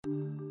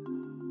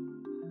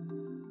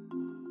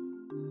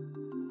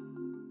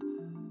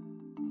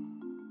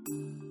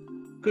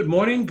Good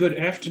morning, good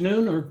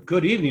afternoon, or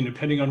good evening,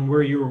 depending on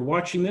where you are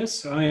watching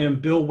this. I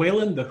am Bill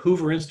Whalen, the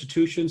Hoover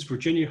Institution's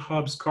Virginia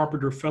Hobbs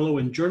Carpenter Fellow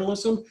in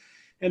Journalism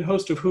and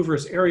host of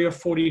Hoover's Area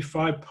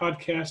 45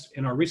 podcast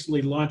and our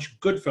recently launched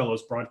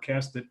Goodfellows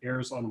broadcast that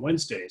airs on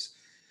Wednesdays.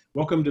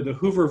 Welcome to the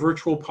Hoover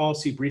Virtual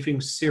Policy Briefing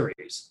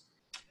Series.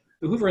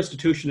 The Hoover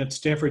Institution at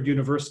Stanford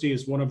University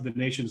is one of the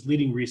nation's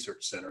leading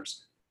research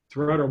centers.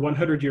 Throughout our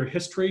 100-year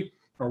history,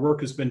 our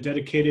work has been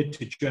dedicated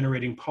to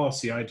generating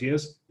policy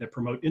ideas that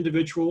promote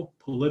individual,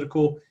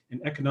 political, and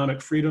economic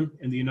freedom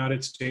in the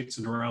United States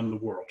and around the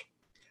world.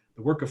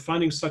 The work of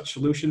finding such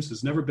solutions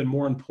has never been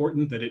more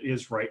important than it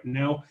is right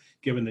now,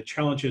 given the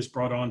challenges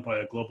brought on by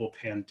a global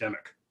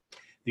pandemic.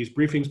 These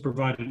briefings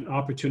provide an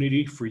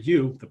opportunity for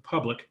you, the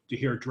public, to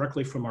hear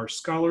directly from our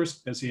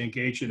scholars as they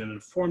engage in an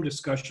informed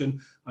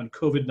discussion on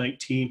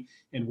COVID-19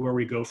 and where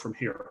we go from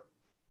here.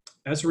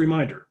 As a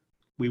reminder,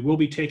 we will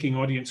be taking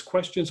audience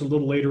questions a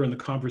little later in the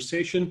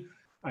conversation.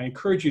 I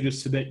encourage you to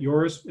submit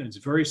yours. It's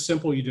very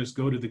simple. You just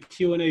go to the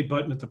Q&A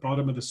button at the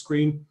bottom of the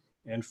screen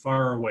and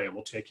fire away.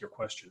 We'll take your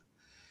question.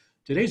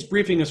 Today's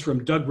briefing is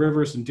from Doug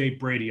Rivers and Dave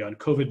Brady on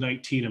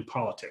COVID-19 and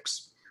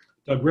politics.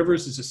 Doug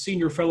Rivers is a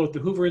senior fellow at the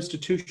Hoover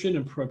Institution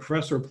and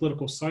professor of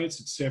political science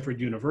at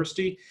Stanford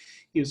University.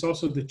 He is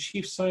also the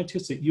chief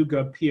scientist at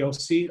YouGov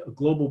PLC, a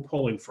global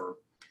polling firm.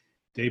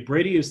 Dave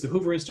Brady is the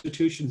Hoover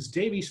Institution's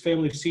Davies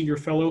Family Senior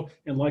Fellow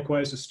and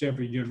likewise a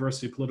Stanford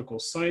University political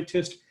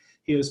scientist.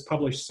 He has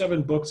published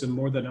 7 books and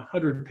more than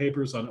 100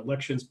 papers on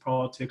elections,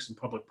 politics, and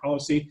public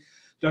policy.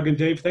 Doug and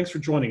Dave, thanks for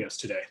joining us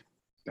today.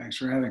 Thanks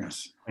for having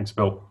us. Thanks,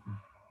 Bill.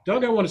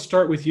 Doug, I want to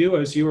start with you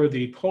as you are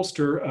the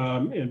pollster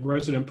and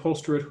resident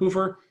pollster at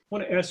Hoover. I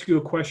want to ask you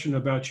a question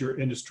about your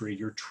industry,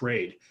 your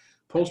trade.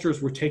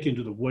 Pollsters were taken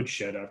to the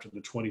woodshed after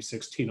the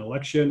 2016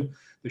 election,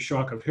 the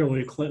shock of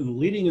Hillary Clinton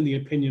leading in the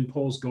opinion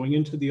polls going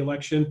into the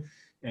election,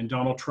 and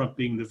Donald Trump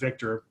being the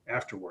victor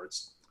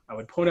afterwards. I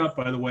would point out,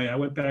 by the way, I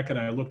went back and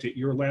I looked at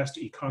your last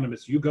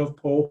Economist YouGov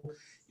poll.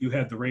 You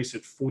had the race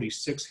at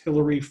 46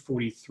 Hillary,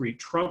 43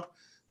 Trump.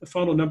 The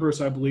final numbers,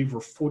 I believe, were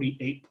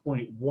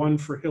 48.1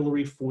 for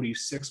Hillary,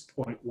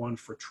 46.1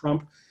 for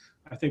Trump.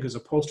 I think as a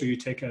pollster, you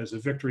take it as a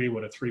victory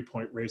when a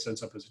 3-point race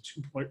ends up as a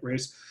 2-point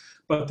race.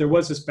 But there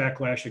was this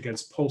backlash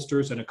against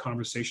pollsters and a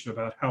conversation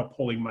about how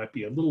polling might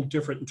be a little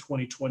different in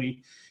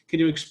 2020. Can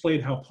you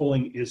explain how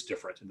polling is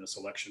different in this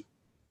election?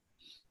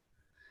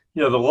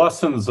 Yeah, the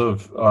lessons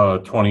of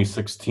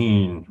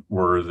 2016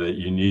 were that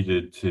you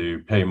needed to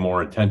pay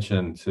more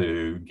attention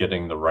to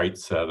getting the right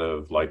set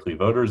of likely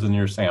voters in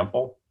your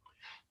sample,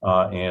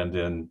 and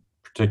in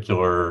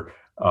particular,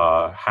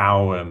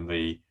 how in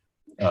the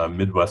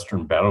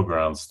Midwestern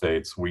battleground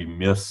states we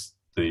missed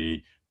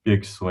the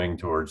big swing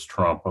towards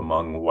Trump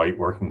among white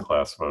working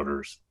class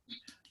voters.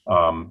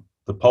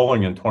 The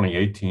polling in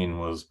 2018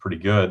 was pretty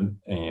good,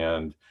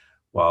 and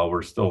while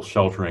we're still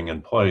sheltering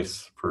in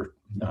place for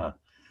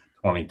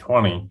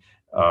 2020,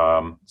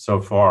 so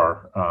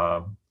far,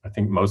 I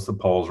think most of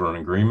the polls are in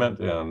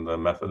agreement and the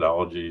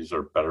methodologies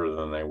are better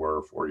than they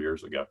were 4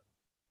 years ago.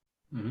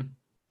 Mm-hmm.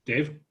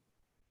 Dave?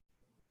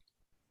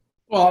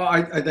 Well,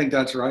 I think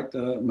that's right.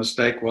 The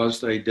mistake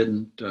was they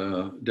didn't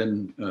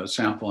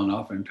sample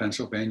enough in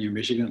Pennsylvania,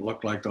 Michigan. It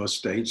looked like those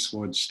states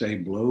would stay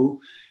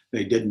blue.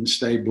 They didn't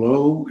stay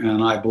blue,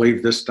 and I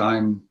believe this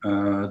time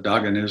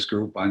Doug and his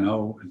group, I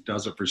know,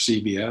 does it for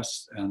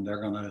CBS, and they're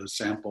going to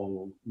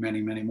sample many,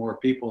 many more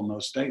people in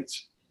those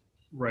states.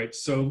 Right.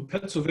 So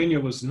Pennsylvania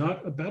was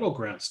not a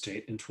battleground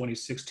state in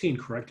 2016,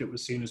 correct? It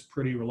was seen as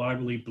pretty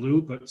reliably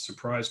blue, but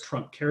surprise,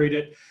 Trump carried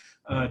it.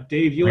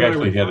 Dave, you we and I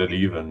actually were had it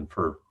even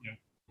for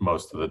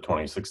most of the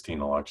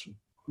 2016 election.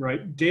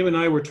 Right. Dave and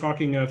I were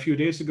talking a few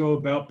days ago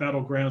about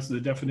battlegrounds and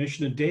the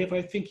definition. And Dave,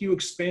 I think you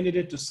expanded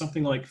it to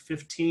something like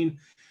 15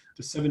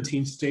 to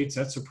 17 states.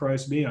 That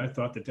surprised me. I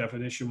thought the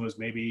definition was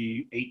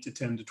maybe 8 to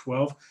 10 to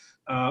 12.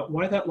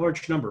 Why that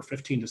large number,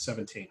 15 to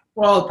 17?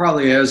 Well, it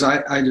probably is.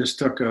 I just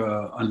took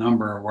a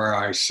number where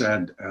I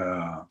said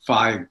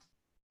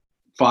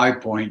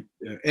 5-point,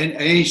 in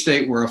any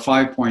state where a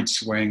 5-point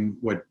swing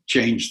would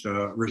change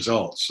the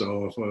results.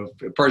 So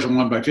if a person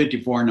won by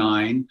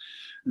 54-9,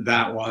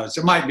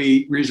 it might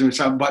be reasonably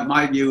so, but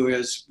my view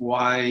is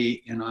why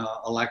in an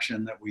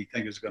election that we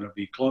think is going to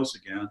be close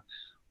again,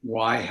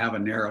 why have a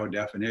narrow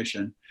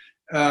definition?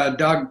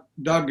 Doug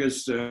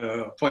has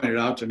pointed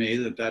out to me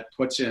that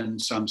puts in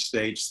some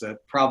states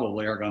that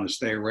probably are going to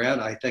stay red.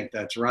 I think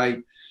that's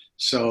right.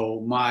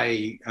 So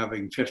my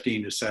having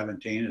 15 to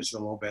 17 is a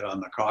little bit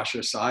on the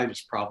cautious side. It's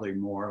probably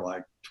more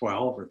like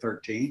 12 or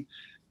 13.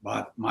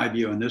 But my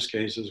view in this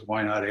case is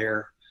why not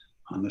err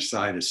on the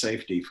side of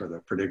safety for the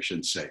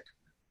prediction's sake.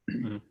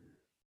 Mm-hmm.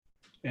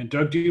 And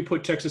Doug, do you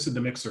put Texas in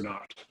the mix or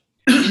not?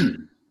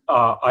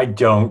 I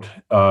don't.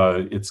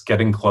 It's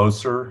getting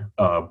closer,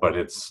 but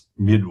it's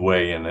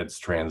midway in its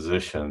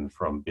transition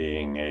from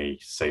being a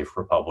safe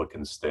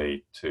Republican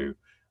state to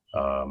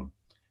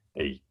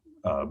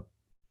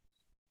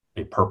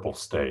a purple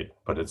state,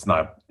 but it's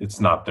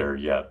not there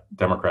yet.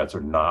 Democrats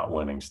are not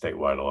winning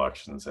statewide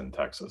elections in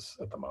Texas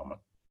at the moment.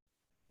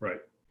 Right.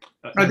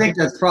 I think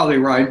that's probably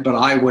right, but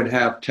I would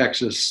have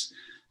Texas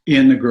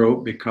in the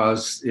group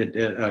because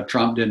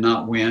Trump did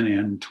not win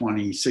in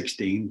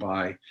 2016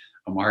 by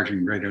a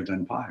margin greater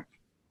than 5.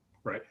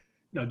 Right.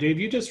 Now, Dave,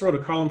 you just wrote a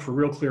column for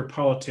Real Clear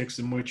Politics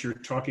in which you're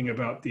talking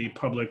about the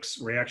public's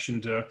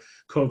reaction to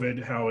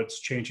COVID, how it's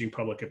changing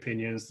public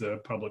opinions,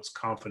 the public's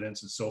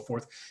confidence, and so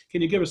forth.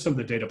 Can you give us some of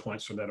the data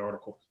points from that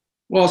article?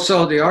 Well,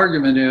 so the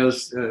argument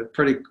is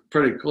pretty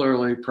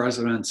clearly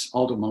presidents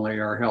ultimately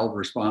are held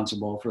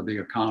responsible for the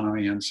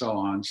economy and so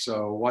on.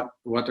 So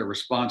what the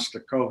response to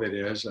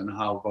COVID is and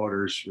how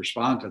voters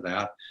respond to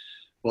that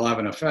will have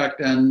an effect.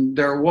 And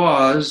there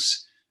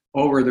was,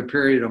 over the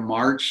period of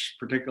March,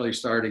 particularly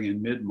starting in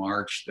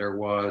mid-March, there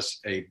was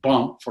a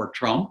bump for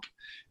Trump.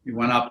 He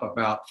went up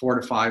about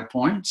 4 to 5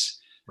 points.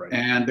 Right.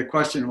 And the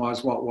question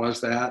was, what was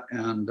that?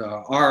 And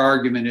our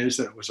argument is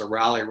that it was a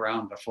rally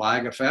around the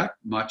flag effect,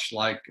 much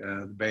like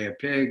the Bay of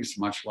Pigs,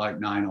 much like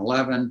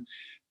 9/11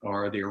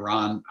 or the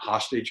Iran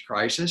hostage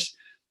crisis.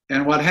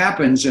 And what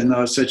happens in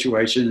those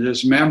situations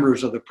is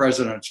members of the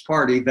president's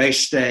party, they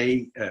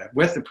stay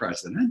with the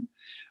president,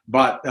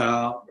 but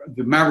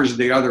the members of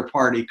the other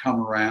party come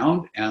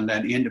around and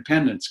then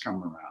independents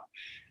come around.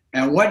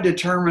 And what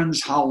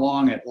determines how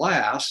long it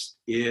lasts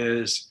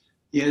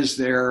is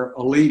there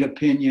elite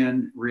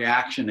opinion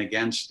reaction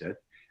against it?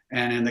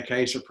 And in the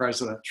case of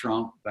President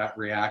Trump, that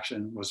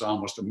reaction was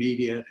almost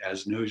immediate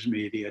as news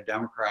media,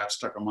 Democrats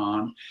took him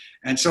on.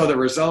 And so the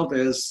result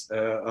is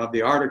of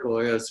the article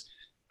is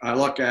I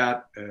look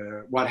at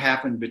what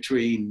happened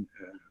between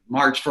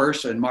March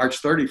 1st and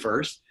March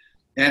 31st.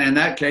 And in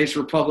that case,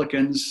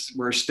 Republicans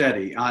were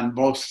steady on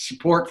both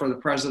support for the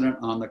president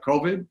on the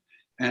COVID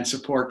and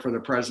support for the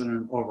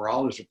president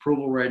overall. His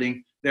approval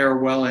rating, they were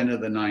well into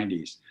the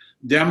 90s.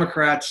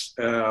 Democrats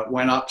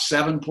went up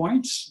 7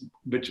 points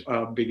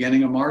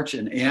beginning of March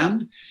and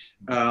end.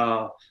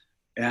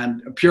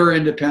 And pure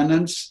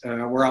independents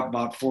were up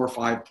about 4 or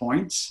 5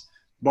 points.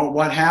 But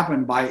what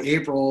happened by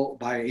April,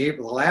 the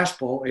last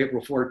poll,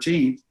 April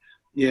 14th,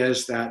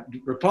 is that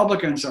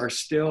Republicans are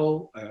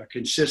still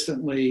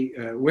consistently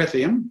with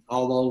him,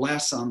 although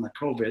less on the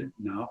COVID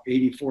now,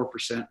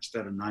 84%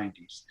 instead of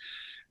 90s.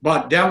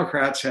 But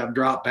Democrats have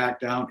dropped back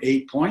down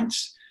 8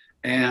 points.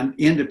 And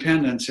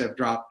independents have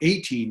dropped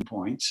 18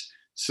 points.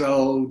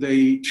 So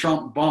the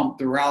Trump bump,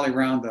 the rally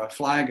around the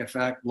flag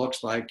effect,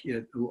 looks like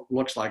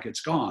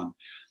it's gone.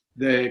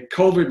 The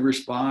COVID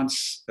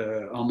response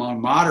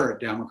among moderate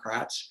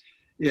Democrats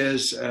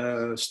is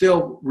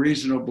still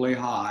reasonably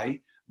high,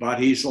 but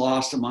he's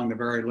lost among the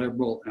very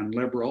liberal and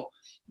liberal.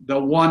 The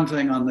one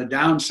thing on the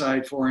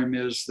downside for him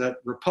is that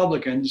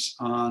Republicans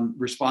on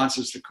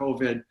responses to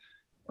COVID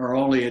are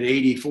only at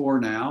 84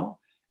 now.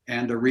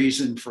 And the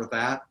reason for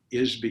that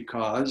is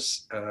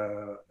because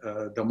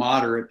the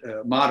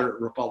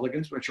moderate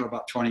Republicans, which are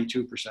about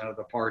 22% of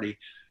the party,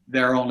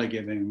 they're only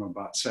giving him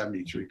about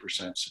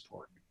 73%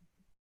 support.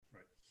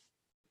 Right.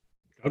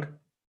 Okay.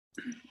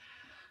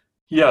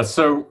 Yeah,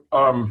 so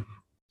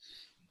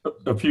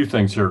a few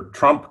things here.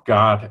 Trump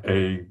got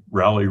a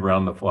rally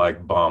around the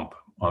flag bump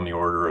on the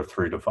order of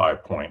 3 to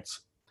 5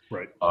 points.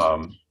 Right.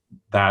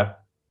 That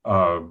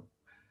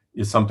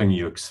is something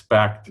you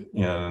expect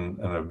in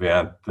an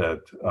event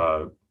that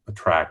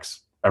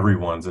attracts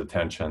everyone's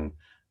attention.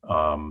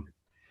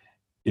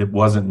 It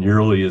wasn't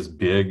nearly as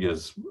big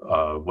as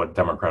what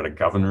Democratic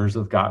governors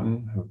have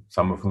gotten,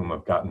 some of whom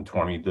have gotten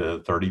 20 to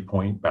 30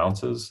 point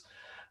bounces.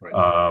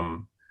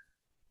 Right.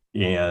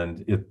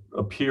 And it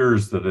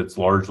appears that it's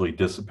largely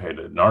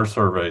dissipated. In our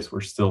surveys,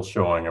 we're still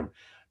showing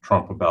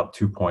Trump about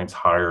 2 points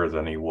higher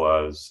than he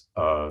was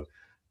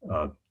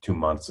 2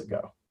 months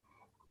ago.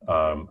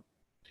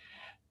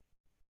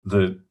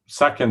 The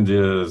second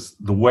is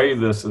the way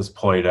this has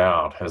played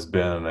out has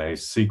been a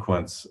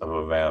sequence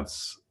of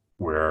events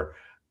where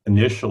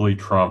initially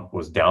Trump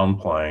was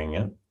downplaying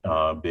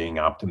it, being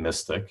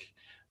optimistic,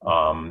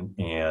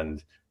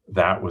 and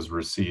that was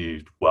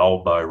received well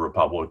by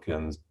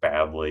Republicans,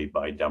 badly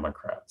by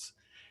Democrats.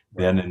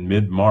 Then in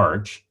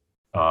mid-March,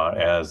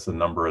 as the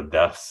number of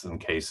deaths and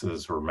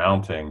cases were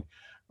mounting,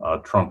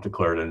 Trump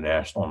declared a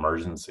national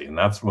emergency, and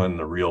that's when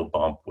the real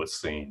bump was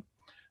seen.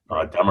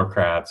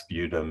 Democrats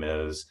viewed him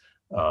as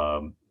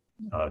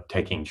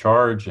taking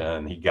charge,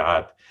 and he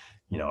got,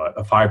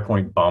 a 5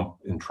 point bump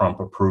in Trump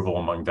approval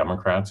among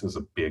Democrats is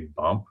a big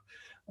bump.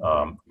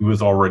 He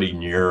was already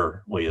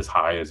nearly as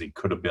high as he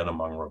could have been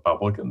among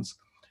Republicans,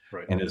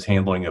 right. And his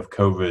handling of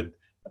COVID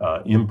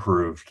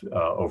improved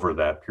over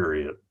that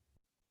period.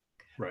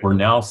 Right. We're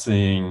now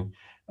seeing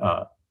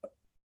a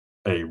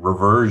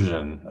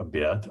reversion a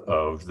bit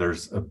of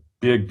there's a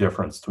big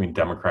difference between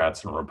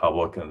Democrats and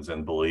Republicans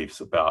in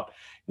beliefs about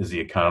is the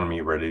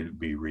economy ready to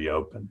be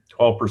reopened.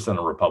 12%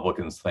 of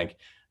Republicans think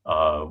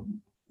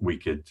we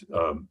could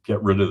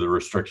get rid of the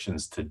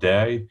restrictions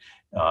today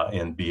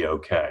and be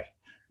okay.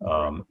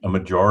 A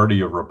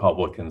majority of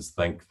Republicans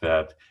think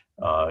that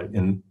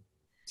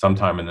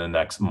sometime in the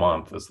next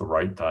month is the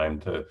right time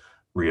to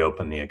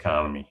reopen the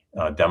economy.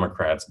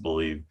 Democrats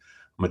believe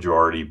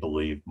majority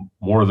believe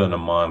more than a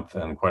month,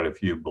 and quite a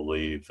few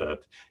believe that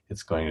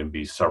it's going to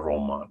be several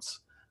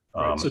months.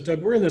 Right. So,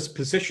 Doug, we're in this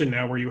position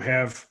now where you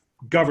have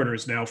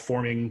governors now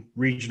forming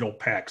regional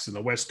pacts in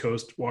the West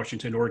Coast,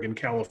 Washington, Oregon,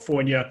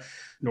 California,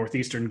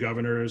 Northeastern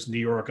governors, New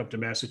York up to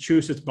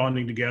Massachusetts,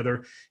 bonding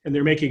together, and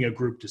they're making a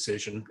group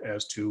decision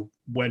as to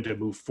when to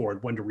move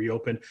forward, when to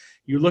reopen.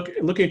 You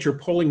looking at your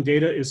polling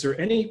data, is there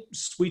any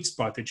sweet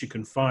spot that you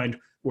can find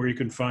where you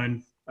can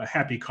find a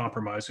happy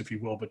compromise, if you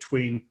will,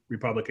 between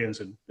Republicans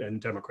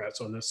and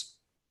Democrats on this?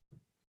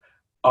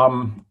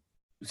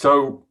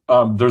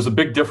 There's a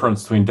big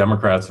difference between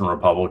Democrats and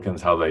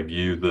Republicans, how they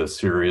view the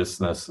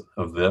seriousness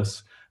of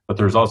this, but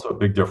there's also a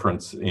big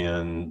difference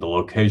in the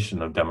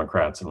location of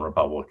Democrats and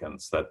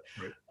Republicans, that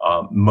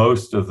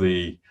most of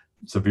the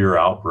severe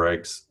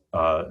outbreaks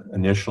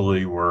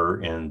initially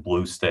were in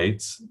blue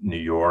states, New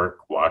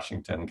York,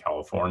 Washington,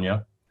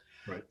 California.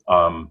 Right.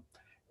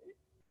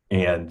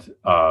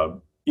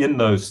 In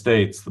those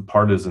states, the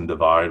partisan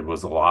divide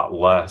was a lot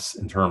less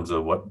in terms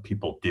of what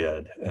people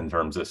did, in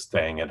terms of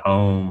staying at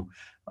home,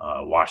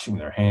 washing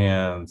their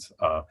hands.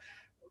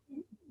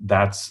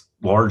 That's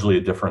largely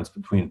a difference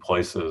between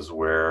places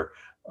where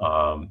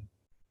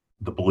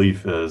the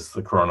belief is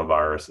the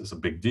coronavirus is a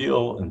big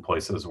deal and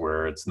places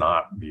where it's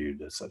not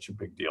viewed as such a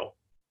big deal.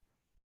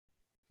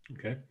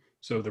 Okay.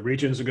 So the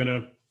regions are going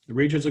to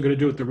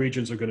do what the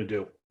regions are going to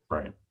do.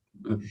 Right.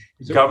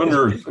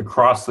 Governors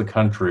across the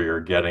country are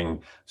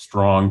getting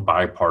strong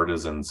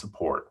bipartisan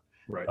support.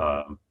 Right.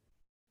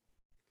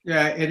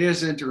 Yeah, it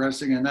is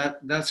interesting, and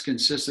that's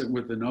consistent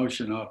with the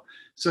notion of,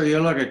 so you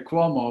look at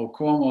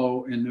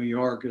Cuomo in New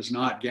York is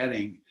not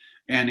getting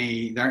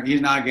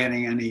he's not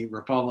getting any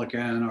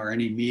Republican or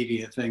any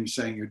media thing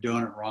saying you're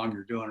doing it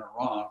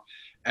wrong,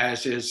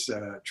 as is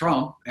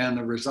Trump, and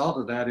the result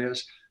of that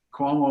is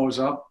Cuomo's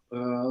up.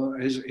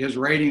 His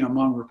rating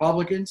among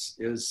Republicans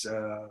has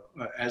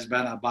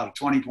been about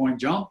a 20-point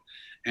jump,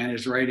 and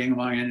his rating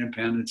among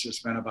independents has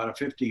been about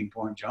a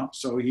 15-point jump.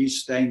 So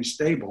he's staying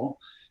stable,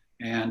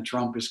 and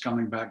Trump is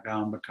coming back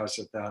down because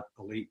of that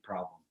elite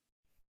problem.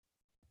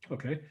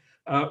 Okay.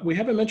 We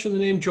haven't mentioned the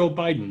name Joe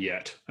Biden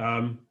yet.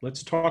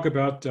 Let's talk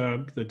about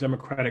the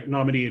Democratic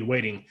nominee in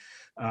waiting.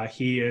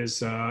 He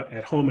is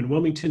at home in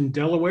Wilmington,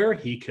 Delaware.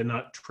 He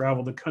cannot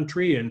travel the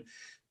country and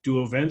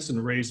do events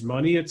and raise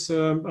money. It's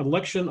an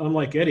election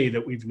unlike any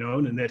that we've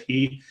known, in that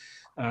he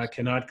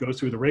cannot go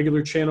through the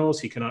regular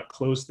channels. He cannot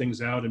close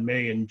things out in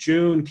May and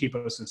June, keep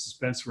us in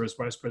suspense for his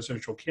vice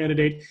presidential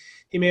candidate.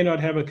 He may not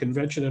have a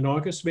convention in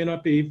August, may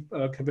not be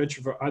a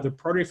convention for either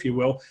party, if you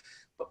will.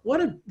 But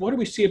what do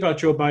we see about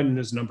Joe Biden in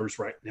his numbers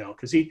right now?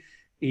 Because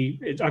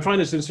I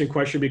find this an interesting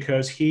question,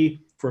 because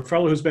for a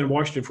fellow who's been in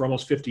Washington for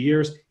almost 50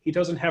 years, he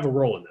doesn't have a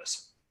role in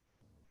this.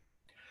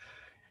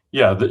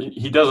 Yeah,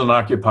 he doesn't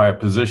occupy a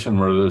position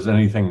where there's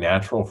anything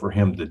natural for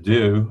him to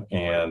do,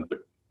 and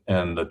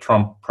the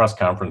Trump press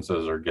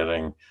conferences are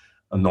getting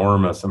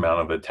enormous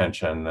amount of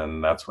attention,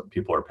 and that's what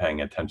people are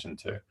paying attention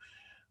to.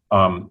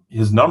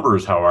 His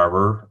numbers,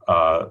 however,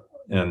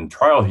 in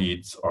trial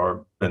heats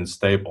are been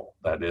stable.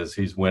 That is,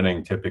 he's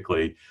winning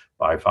typically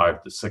by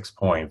 5 to 6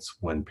 points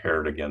when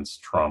paired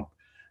against Trump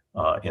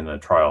in a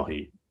trial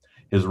heat.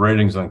 His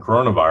ratings on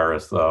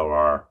coronavirus, though,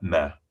 are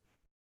meh.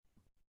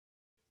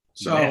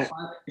 So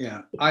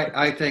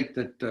I think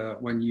that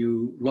when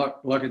you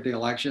look at the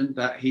election,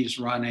 that he's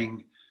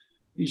running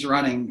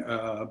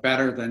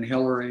better than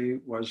Hillary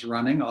was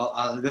running.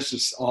 This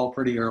is all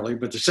pretty early,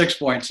 but the 6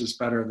 points is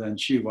better than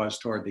she was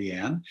toward the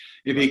end.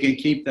 If he can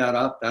keep that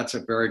up, that's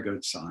a very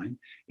good sign.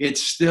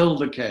 It's still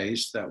the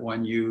case that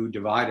when you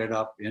divide it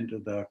up into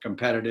the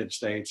competitive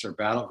states or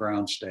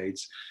battleground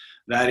states,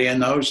 that in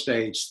those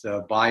states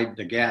the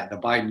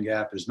Biden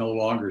gap is no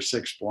longer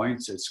 6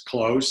 points; it's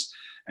close.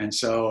 And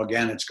so,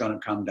 again, it's going to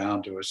come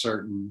down to a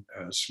certain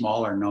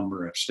smaller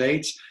number of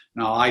states.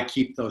 Now, I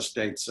keep those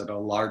states at a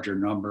larger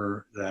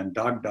number than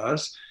Doug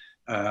does,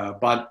 or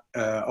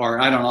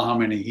I don't know how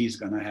many he's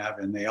going to have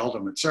in the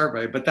ultimate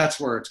survey, but that's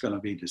where it's going to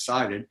be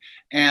decided.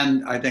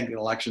 And I think the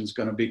election's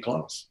going to be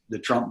close. The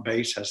Trump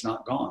base has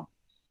not gone.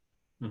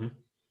 Mm-hmm.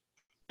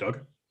 Doug?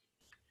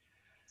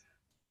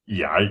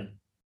 Yeah,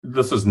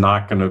 this is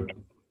not going to,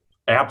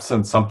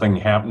 absent something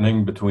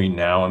happening between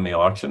now and the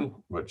election,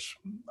 which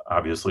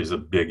obviously is a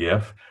big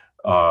if,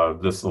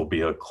 this will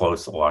be a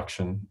close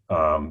election.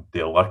 The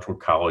Electoral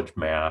College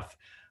math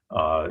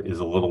is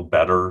a little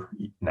better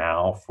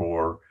now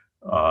for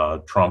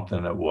Trump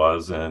than it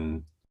was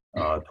in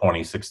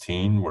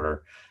 2016,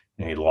 where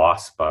he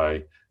lost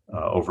by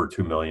over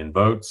 2 million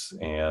votes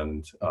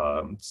and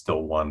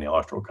still won the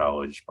Electoral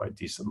College by a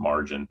decent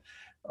margin.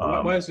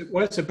 Why is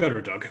it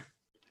better, Doug?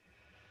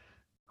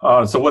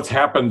 So what's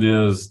happened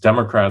is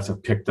Democrats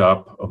have picked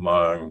up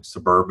among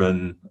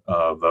suburban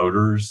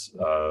voters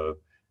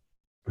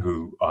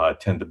who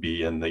tend to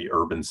be in the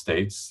urban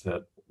states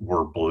that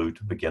were blue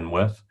to begin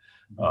with.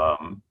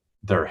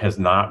 There has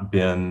not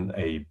been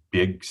a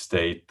big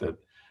state that,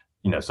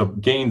 so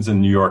gains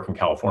in New York and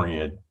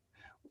California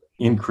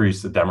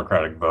increase the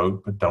Democratic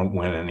vote, but don't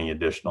win any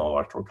additional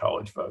Electoral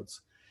College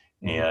votes.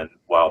 And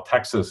while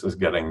Texas is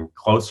getting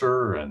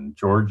closer and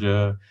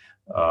Georgia,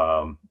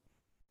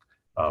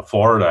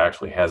 Florida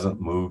actually hasn't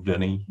moved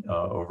any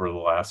over the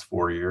last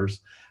 4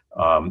 years.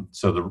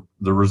 So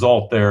the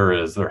result there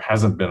is there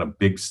hasn't been a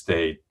big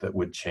state that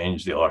would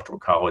change the electoral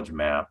college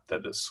map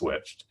that has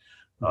switched.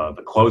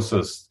 The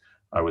closest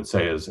I would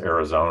say is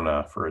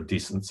Arizona for a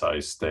decent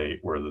sized state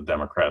where the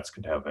Democrats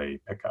could have a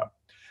pickup.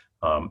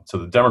 So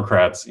the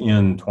Democrats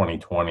in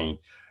 2020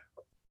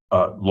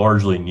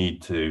 largely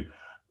need to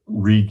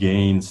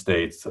regain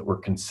states that were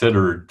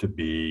considered to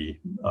be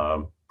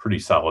pretty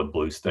solid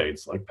blue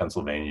states like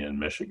Pennsylvania and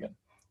Michigan.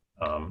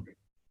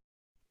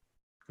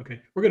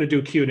 Okay, we're going to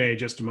do Q&A in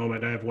just a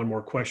moment. I have one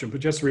more question,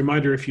 but just a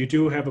reminder, if you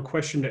do have a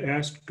question to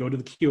ask, go to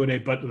the Q&A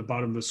button at the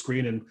bottom of the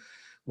screen and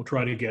we'll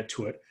try to get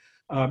to it.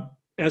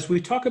 As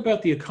we talk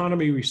about the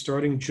economy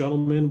restarting,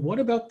 gentlemen, what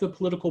about the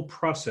political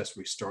process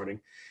restarting?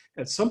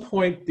 At some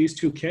point, these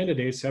two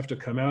candidates have to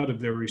come out of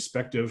their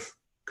respective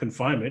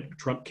confinement.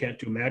 Trump can't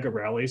do MAGA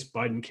rallies,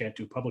 Biden can't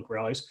do public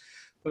rallies,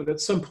 but at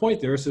some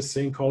point there's this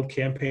thing called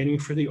campaigning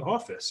for the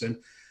office. And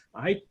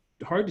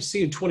hard to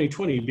see in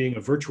 2020 being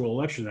a virtual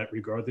election in that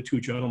regard. The two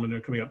gentlemen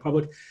are coming out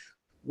public.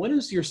 What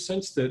is your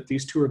sense that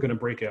these two are going to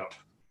break out?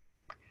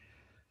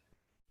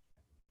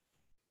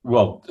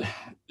 Well,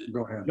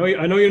 go ahead. No,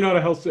 I know you're not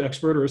a health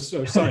expert or a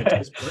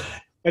scientist, but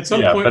at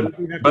some point,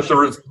 we have to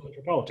shift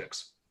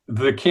politics.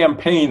 The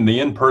campaign, the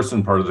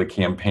in-person part of the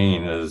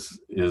campaign is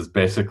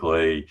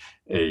basically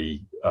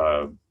a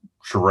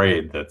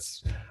charade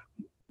that's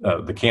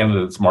the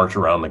candidates march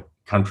around the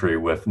country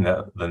with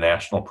the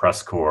National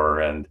Press Corps,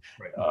 and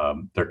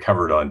they're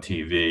covered on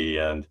TV,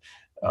 and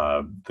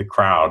the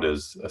crowd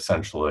is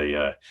essentially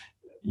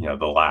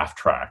the laugh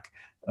track.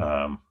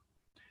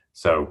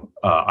 So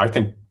I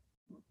think,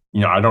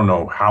 I don't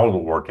know how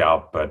it'll work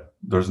out, but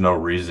there's no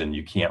reason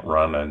you can't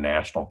run a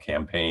national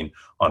campaign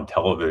on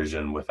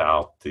television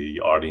without the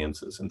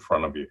audiences in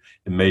front of you.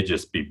 It may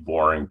just be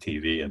boring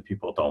TV and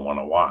people don't want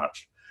to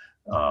watch.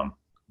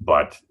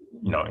 But,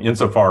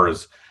 insofar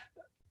as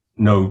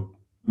no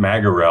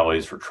MAGA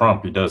rallies for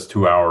Trump, he does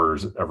 2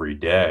 hours every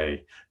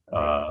day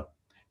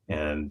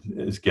and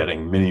is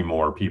getting many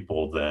more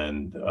people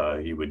than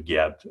he would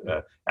get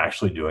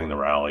actually doing the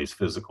rallies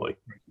physically.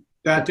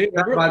 That,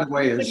 by the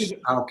way, is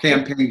how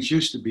campaigns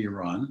used to be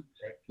run.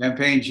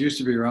 Campaigns used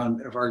to be run,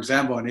 for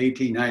example, in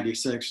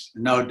 1896.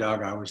 No,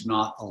 Doug, I was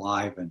not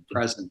alive and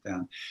present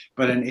then.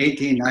 But in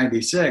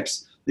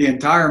 1896, the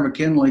entire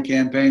McKinley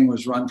campaign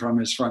was run from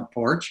his front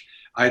porch.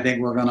 I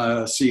think we're going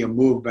to see a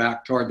move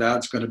back toward that.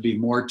 It's going to be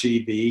more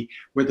TV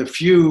with a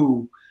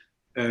few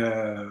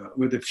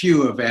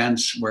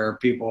events where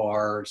people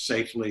are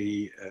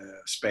safely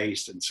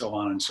spaced and so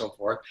on and so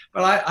forth.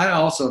 But I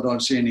also don't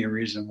see any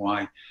reason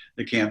why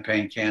the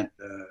campaign can't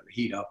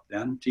heat up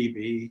then.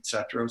 TV, et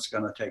cetera, is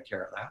going to take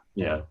care of that.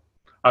 Yeah.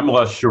 I'm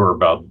less sure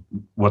about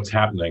what's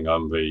happening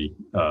on the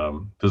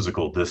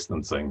physical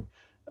distancing.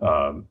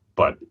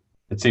 But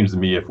it seems to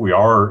me if we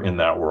are in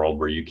that world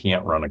where you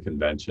can't run a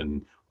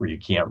convention, where you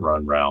can't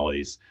run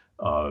rallies,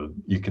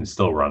 you can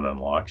still run an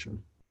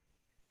election.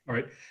 All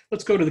right,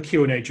 let's go to the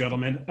Q&A,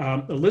 gentlemen.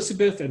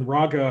 Elizabeth and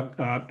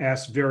Raga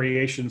asked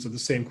variations of the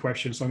same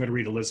question, so I'm going to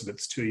read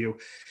Elizabeth's to you.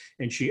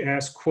 And she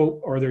asked, quote,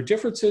 are there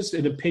differences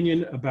in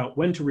opinion about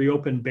when to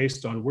reopen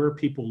based on where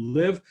people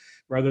live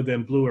rather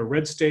than blue or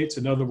red states?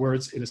 In other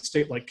words, in a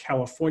state like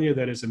California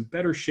that is in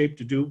better shape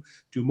to do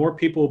more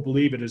people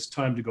believe it is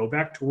time to go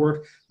back to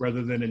work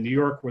rather than in New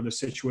York where the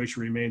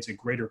situation remains a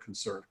greater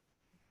concern?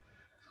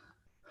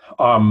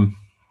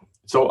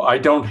 So I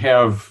don't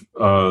have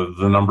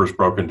the numbers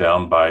broken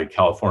down by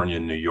California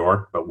and New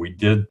York, but we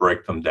did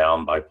break them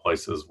down by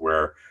places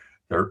where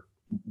there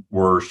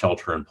were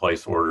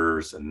shelter-in-place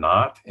orders and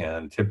not,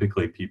 and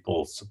typically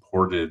people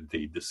supported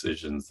the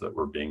decisions that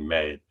were being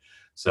made.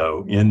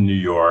 So in New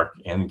York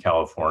and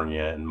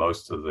California and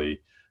most of the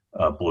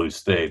blue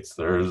states,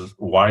 there's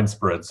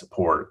widespread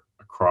support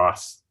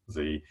across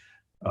the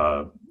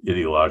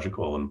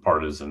ideological and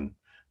partisan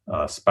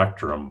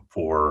spectrum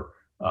for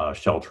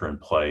shelter in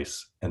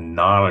place, and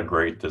not a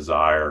great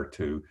desire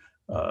to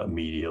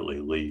immediately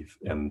leave.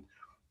 And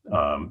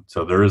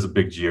so there is a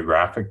big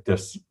geographic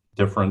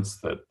difference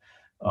that,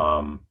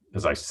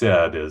 as I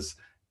said,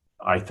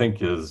 I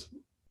think is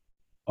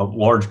a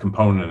large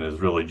component is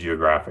really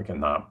geographic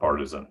and not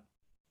partisan.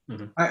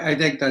 Mm-hmm. I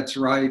think that's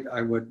right.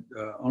 I would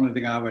only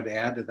thing I would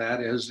add to that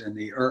is in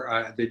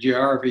the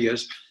geography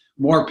is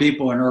more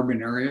people in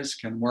urban areas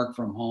can work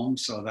from home,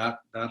 so that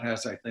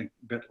has, I think,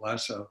 a bit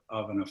less of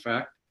an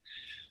effect.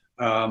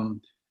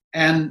 And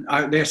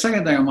the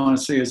second thing I want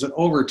to say is that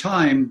over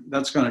time,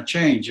 that's going to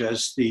change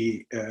as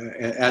the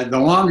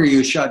longer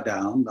you shut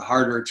down, the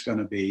harder it's going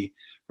to be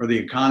for the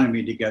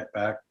economy to get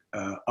back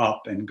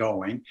up and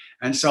going.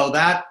 And so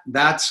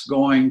that's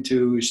going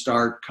to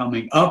start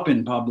coming up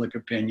in public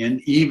opinion,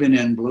 even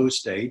in blue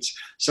states.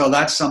 So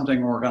that's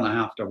something we're going to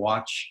have to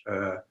watch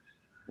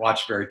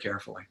very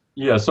carefully.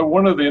 Yeah, so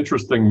one of the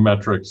interesting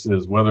metrics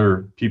is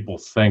whether people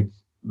think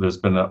there's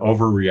been an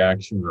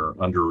overreaction or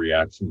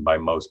underreaction by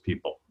most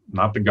people,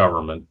 not the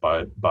government,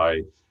 but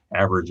by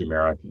average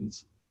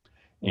Americans.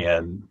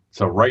 And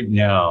so right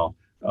now,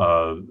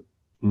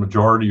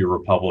 majority of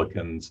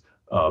Republicans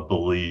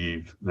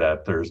believe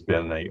that there's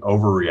been an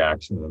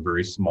overreaction. A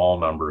very small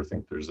number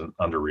think there's an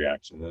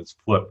underreaction. And it's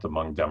flipped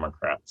among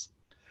Democrats.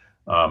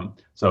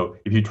 So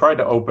if you tried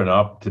to open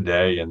up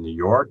today in New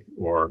York,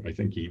 or I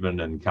think even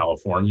in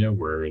California,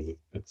 where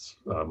it's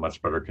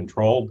much better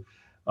controlled,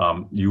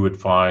 you would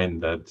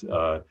find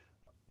that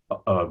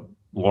a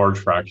large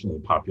fraction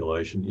of the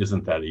population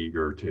isn't that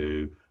eager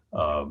to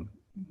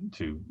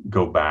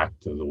go back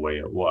to the way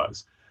it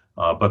was.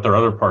 But there are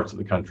other parts of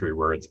the country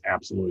where it's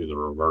absolutely the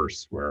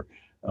reverse, where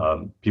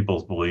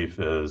people's belief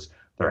is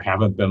there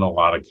haven't been a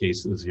lot of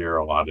cases here,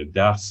 a lot of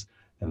deaths,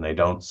 and they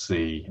don't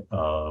see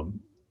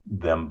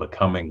them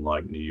becoming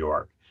like New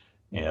York.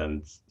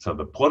 And so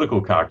the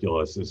political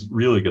calculus is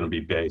really going to be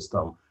based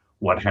on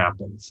what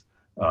happens.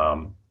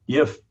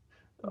 If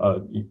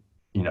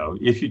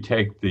you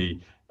take the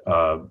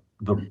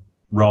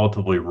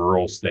relatively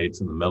rural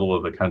states in the middle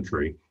of the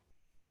country,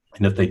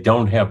 and if they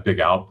don't have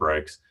big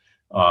outbreaks,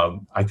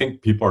 I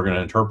think people are going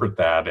to interpret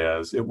that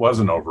as it was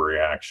an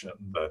overreaction,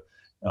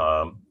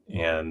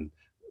 and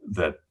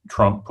that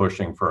Trump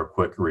pushing for a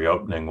quick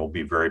reopening will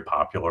be very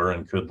popular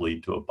and could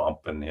lead to a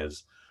bump in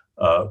his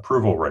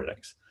approval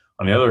ratings.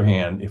 On the other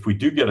hand, if we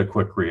do get a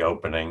quick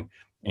reopening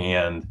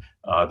and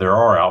there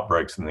are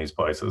outbreaks in these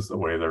places, the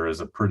way there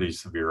is a pretty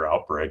severe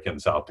outbreak in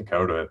South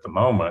Dakota at the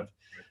moment,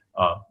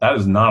 that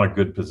is not a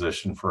good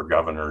position for a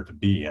governor to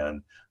be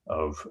in,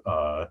 of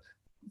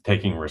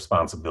taking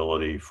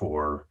responsibility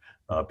for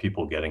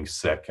people getting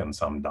sick and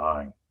some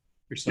dying.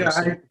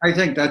 Yeah, I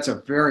think that's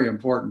a very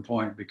important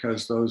point,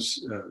 because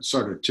those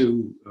sort of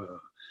two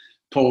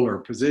polar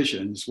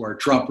positions, where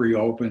Trump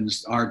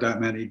reopens, aren't that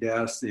many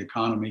deaths, the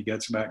economy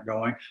gets back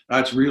going.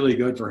 That's really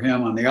good for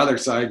him. On the other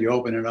side, you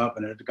open it up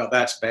and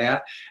that's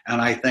bad. And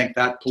I think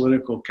that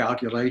political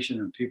calculation,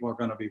 and people are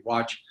going to be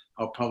watching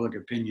how public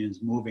opinion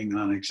is moving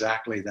on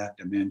exactly that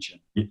dimension.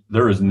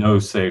 There is no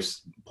safe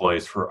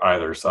place for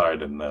either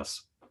side in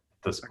this at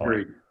this point.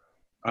 Agreed.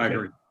 I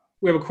agree.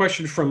 We have a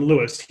question from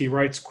Lewis. He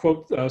writes,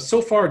 quote,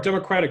 so far,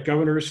 Democratic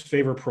governors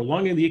favor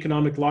prolonging the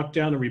economic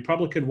lockdown, and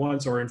Republican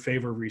ones are in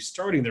favor of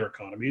restarting their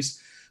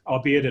economies,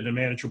 albeit at a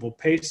manageable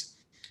pace.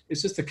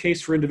 Is this the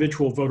case for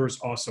individual voters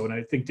also? And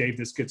I think, Dave,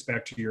 this gets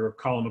back to your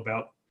column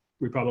about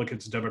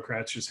Republicans and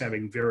Democrats just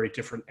having very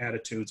different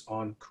attitudes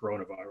on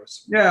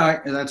coronavirus. Yeah,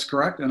 that's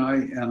correct. And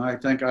I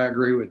think I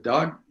agree with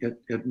Doug.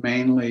 It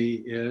mainly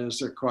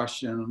is a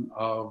question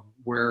of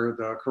where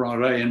the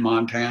corona, in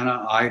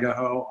Montana,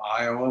 Idaho,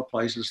 Iowa,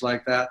 places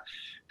like that,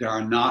 there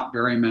are not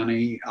very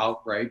many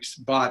outbreaks,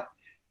 but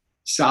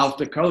South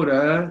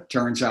Dakota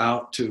turns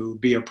out to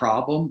be a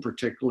problem,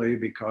 particularly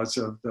because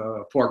of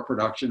the pork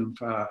production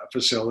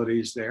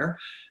facilities there.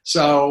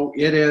 So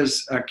it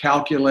is a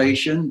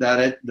calculation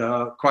that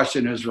the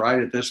question is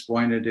right at this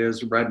point. It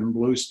is red and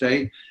blue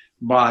state.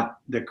 But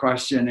the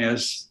question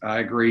is, I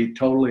agree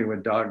totally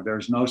with Doug,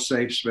 there's no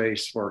safe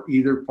space for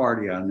either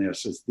party on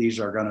this. These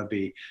are going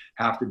to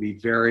have to be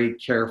very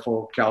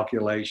careful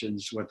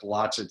calculations with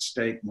lots at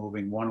stake,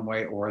 moving one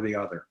way or the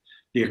other.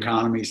 The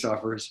economy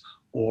suffers,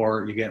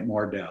 or you get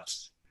more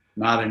deaths.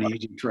 Not an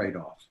easy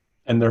trade-off.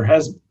 And there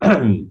has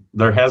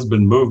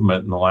been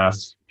movement in the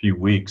last few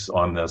weeks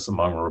on this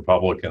among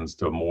Republicans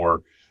to a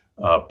more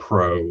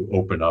pro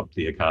open up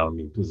the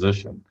economy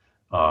position.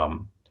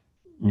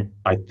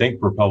 I think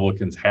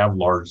Republicans have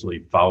largely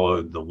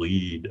followed the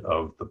lead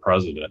of the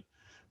president.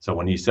 So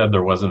when he said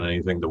there wasn't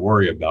anything to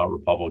worry about,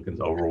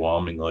 Republicans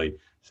overwhelmingly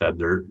said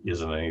there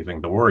isn't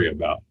anything to worry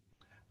about.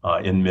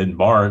 In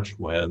mid-March,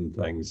 when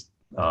things,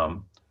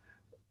 the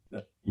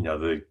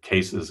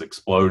cases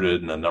exploded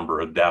and the number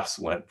of deaths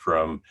went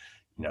from,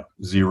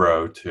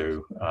 0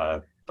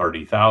 to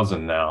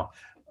 30,000 now,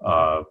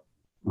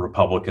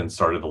 Republicans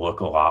started to look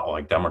a lot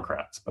like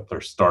Democrats, but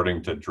they're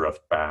starting to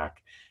drift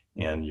back.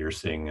 And you're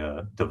seeing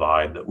a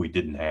divide that we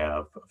didn't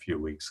have a few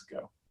weeks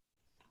ago.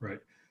 Right.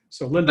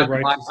 So Linda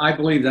writes, I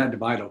believe that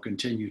divide will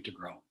continue to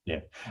grow. Yeah.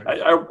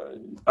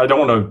 I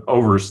don't want to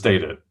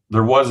overstate it.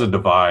 There was a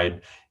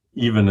divide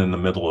even in the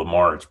middle of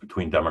March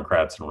between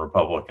Democrats and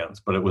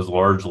Republicans, but it was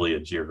largely a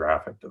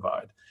geographic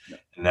divide. Yeah.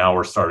 And now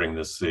we're starting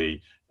to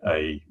see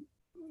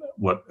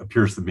what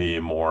appears to be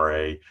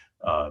more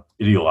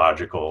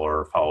ideological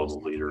or follow the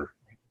leader.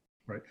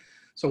 Right.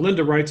 So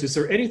Linda writes, is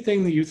there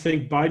anything that you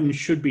think Biden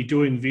should be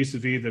doing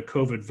vis-a-vis the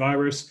COVID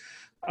virus?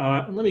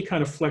 Let me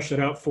kind of flesh that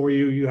out for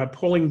you. You have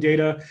polling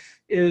data.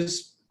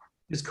 Is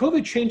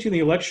COVID changing the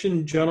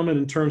election, gentlemen,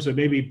 in terms of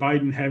maybe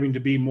Biden having to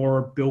be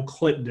more Bill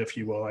Clinton, if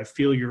you will? I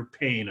feel your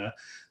pain,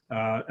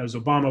 as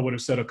Obama would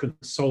have said, a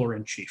consoler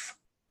in chief.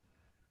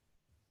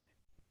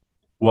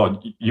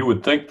 Well, you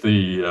would think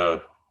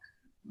that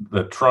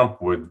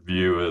Trump would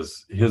view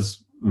as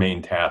his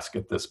main task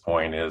at this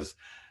point is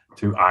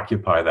to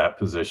occupy that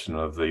position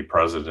of the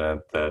president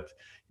that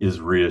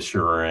is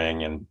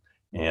reassuring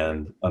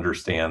and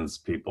understands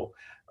people.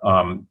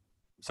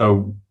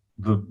 So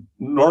the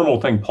normal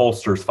thing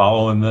pollsters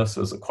follow in this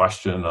is a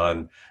question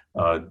on,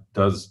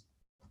 does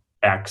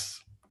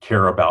X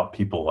care about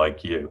people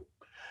like you?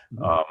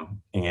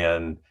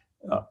 And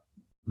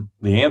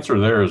the answer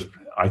there is,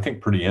 I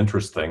think, pretty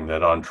interesting,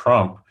 that on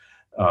Trump,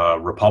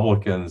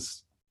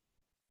 Republicans,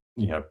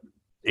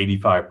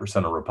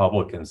 85% of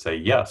Republicans say,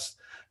 yes,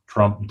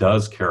 Trump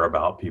does care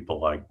about people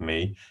like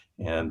me.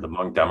 And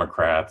among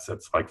Democrats,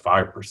 it's like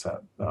 5% say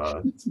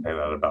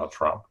that about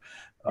Trump.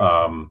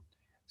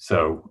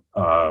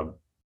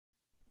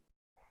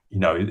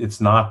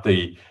 It's not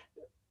the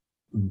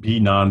be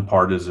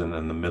nonpartisan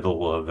in the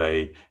middle of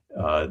a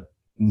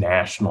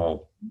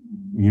national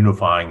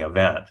unifying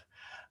event.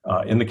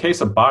 In the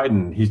case of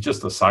Biden, he's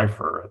just a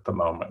cipher at the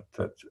moment,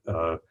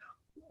 that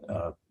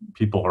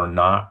people are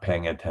not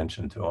paying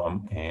attention to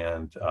him.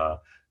 And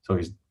so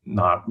he's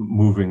not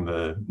moving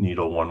the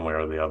needle one way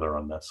or the other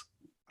on this.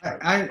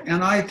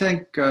 I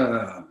think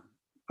I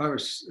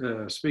was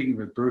speaking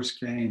with Bruce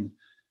Kane,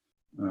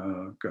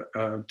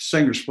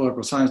 Distinguished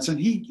Political Science, and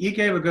he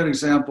gave a good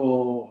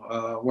example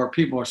where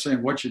people are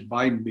saying, what should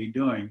Biden be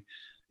doing?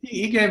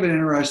 He gave an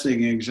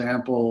interesting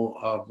example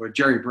of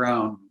Jerry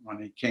Brown when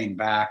he came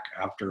back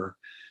after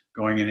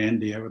going in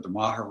India with the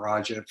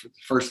Maharaja for the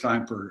first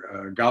time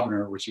for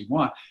governor, which he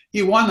won.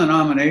 He won the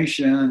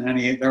nomination,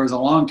 and there was a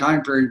long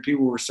time period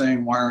people were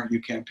saying, why aren't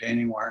you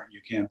campaigning? Why aren't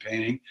you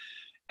campaigning?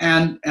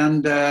 And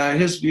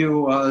his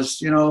view was,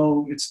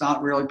 it's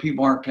not really,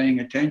 people aren't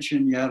paying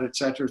attention yet, et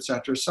cetera, et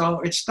cetera.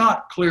 So it's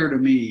not clear to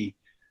me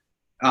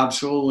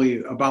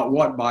absolutely about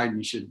what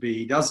Biden should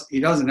be. He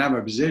doesn't have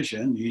a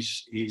position.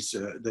 He's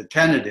the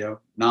tentative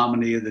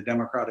nominee of the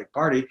Democratic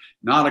Party,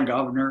 not a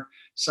governor.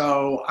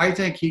 So I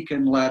think he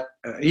can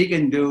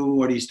do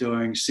what he's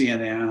doing,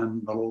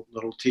 CNN,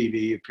 little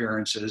TV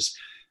appearances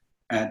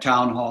at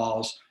town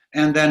halls,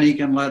 and then he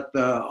can let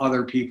the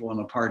other people in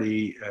the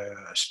party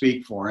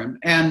speak for him.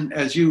 And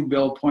as you,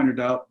 Bill, pointed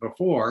out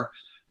before,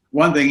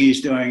 one thing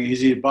he's doing is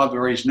he's above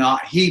where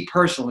he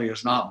personally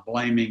is not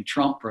blaming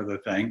Trump for the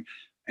thing.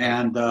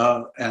 And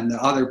the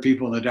other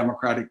people in the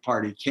Democratic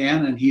Party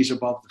can, and he's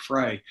above the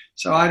fray.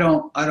 So I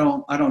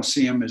don't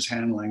see him as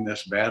handling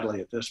this badly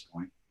at this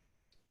point.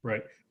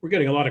 Right. We're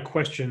getting a lot of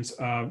questions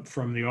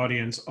from the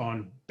audience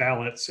on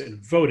ballots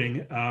and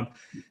voting.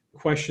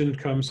 Question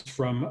comes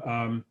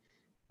from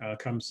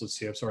let's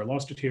see, I'm sorry, I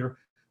lost it here.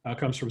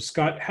 Comes from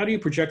Scott. How do you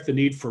project the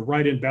need for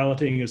write-in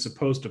balloting as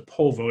opposed to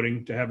poll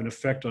voting to have an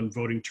effect on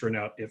voting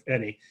turnout, if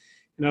any?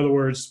 In other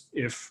words,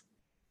 if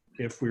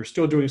we're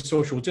still doing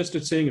social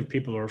distancing, if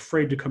people are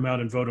afraid to come out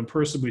and vote in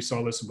person, we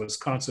saw this in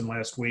Wisconsin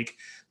last week.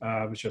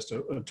 It was just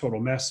a total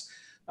mess.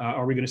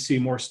 Are we going to see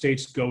more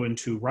states go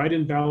into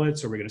write-in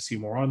ballots? Are we going to see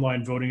more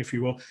online voting, if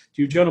you will?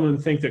 Do you gentlemen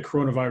think that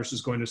coronavirus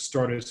is going to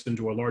start us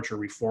into a larger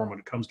reform when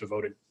it comes to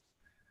voting?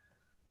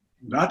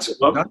 That's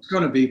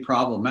going to be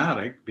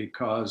problematic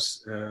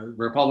because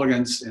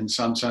Republicans, in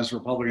some sense,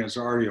 Republicans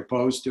are already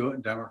opposed to it,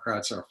 and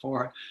Democrats are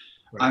for it.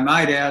 Right. I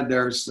might add,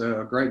 there's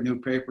a great new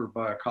paper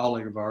by a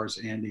colleague of ours,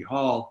 Andy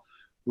Hall,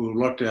 who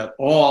looked at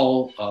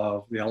all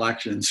of the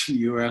elections in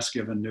the U.S.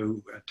 given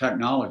new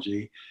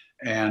technology,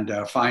 and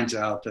finds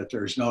out that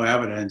there's no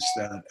evidence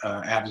that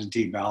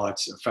absentee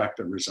ballots affect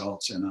the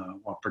results in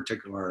a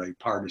particularly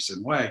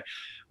partisan way.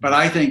 But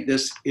I think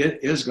it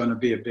is going to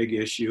be a big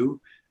issue,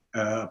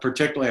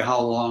 particularly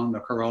how long the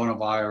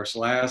coronavirus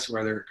lasts,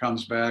 whether it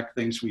comes back,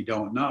 things we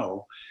don't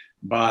know.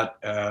 But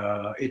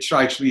it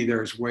strikes me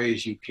there's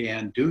ways you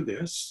can do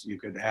this. You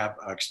could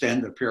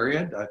extend the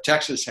period.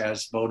 Texas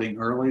has voting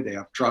early. They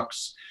have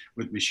trucks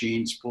with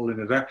machines pulled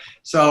into there.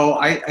 So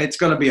it's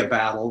going to be a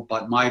battle.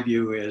 But my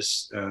view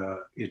is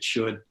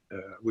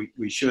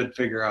we should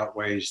figure out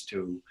ways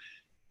to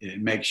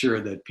make sure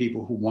that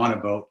people who want to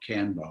vote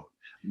can vote.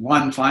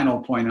 One final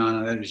point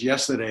on that is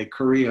yesterday,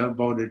 Korea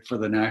voted for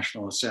the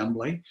National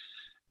Assembly,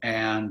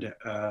 and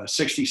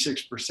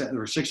 66%, there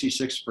were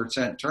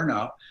 66%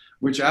 turnout,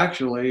 which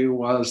actually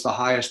was the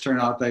highest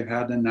turnout they've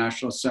had in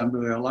National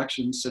Assembly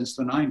elections since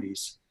the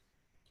 90s.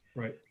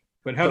 Right.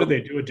 But how did they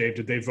do it, Dave?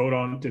 Did they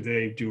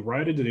do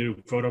write-in? Did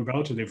they vote on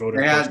ballots? Did they vote?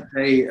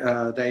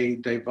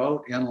 They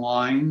vote in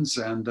lines,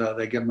 and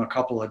they give them a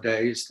couple of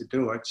days to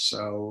do it.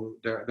 So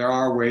there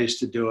are ways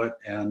to do it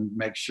and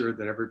make sure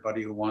that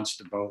everybody who wants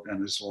to vote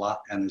and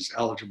is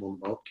eligible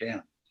to vote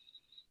can.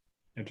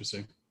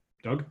 Interesting.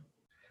 Doug?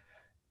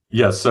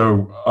 Yeah.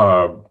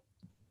 So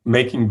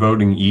making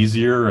voting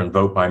easier and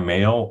vote by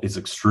mail is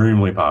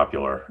extremely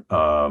popular.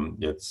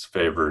 It's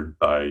favored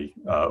by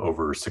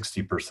over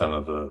 60%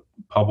 of the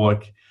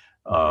public.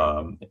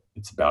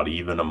 It's about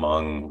even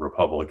among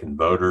Republican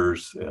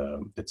voters.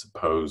 It's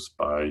opposed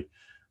by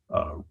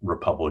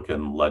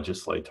Republican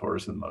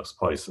legislators in most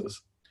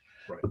places.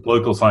 Right. The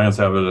political science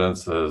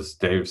evidence, as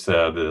Dave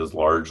said, is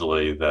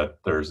largely that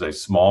there's a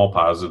small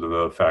positive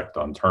effect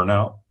on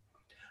turnout.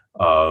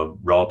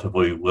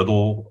 Relatively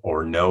little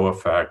or no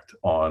effect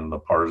on the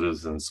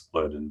partisan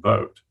split in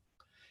vote.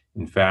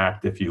 In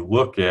fact, if you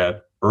look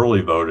at early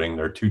voting,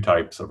 there are two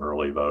types of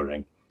early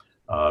voting.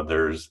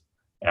 There's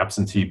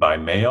absentee by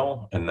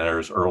mail and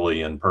there's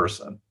early in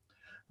person.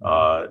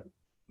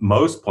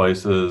 Most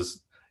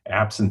places,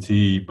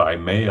 absentee by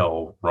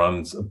mail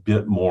runs a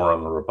bit more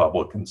on the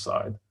Republican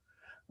side.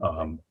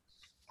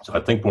 So I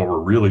think what we're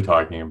really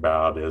talking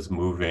about is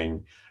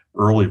moving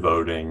early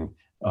voting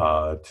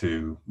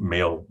to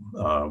mail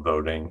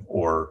voting,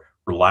 or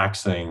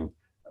relaxing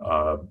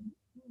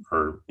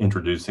or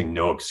introducing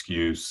no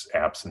excuse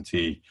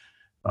absentee,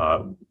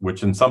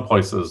 which in some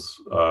places,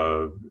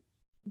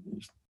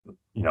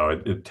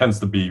 it tends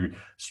to be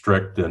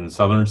strict in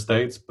southern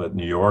states, but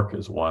New York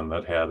is one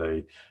that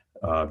had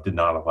did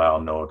not allow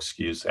no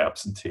excuse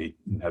absentee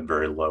and had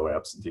very low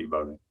absentee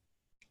voting.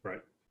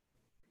 Right.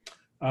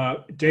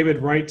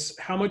 David writes,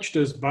 how much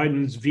does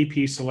Biden's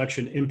VP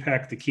selection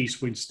impact the key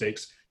swing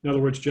states? In other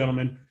words,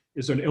 gentlemen,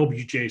 is there an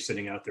LBJ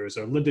sitting out there? Is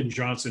there Lyndon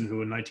Johnson,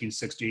 who in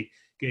 1960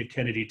 gave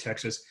Kennedy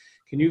Texas?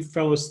 Can you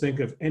fellows think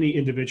of any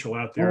individual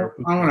out there?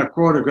 I want to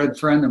quote a good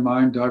friend of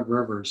mine, Doug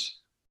Rivers.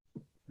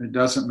 It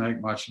doesn't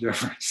make much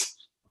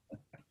difference.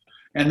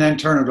 And then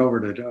turn it over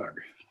to Doug.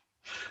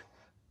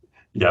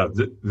 Yeah,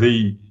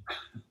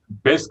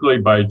 basically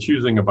by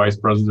choosing a vice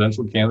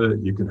presidential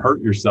candidate, you can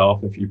hurt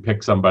yourself if you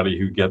pick somebody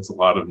who gets a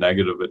lot of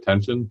negative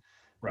attention.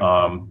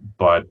 Right.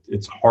 But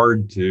it's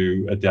hard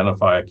to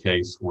identify a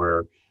case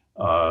where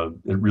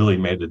it really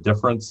made a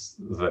difference.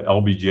 The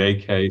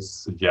LBJ case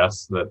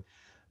suggests that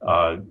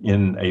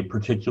in a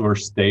particular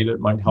state, it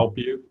might help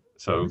you.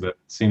 So that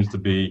seems to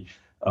be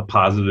a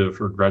positive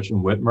for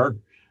Gretchen Whitmer.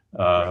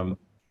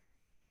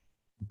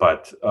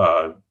 But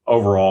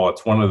overall,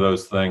 it's one of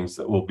those things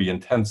that will be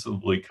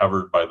intensively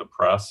covered by the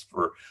press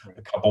for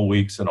a couple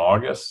weeks in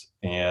August,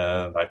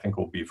 and I think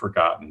will be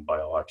forgotten by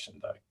Election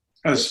Day.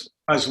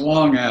 As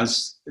long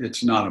as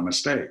it's not a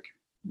mistake.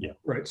 Yeah.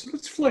 Right. So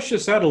let's flesh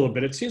this out a little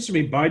bit. It seems to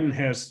me Biden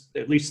has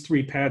at least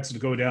three paths to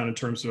go down in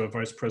terms of a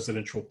vice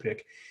presidential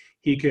pick.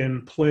 He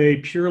can play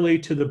purely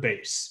to the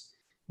base,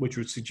 which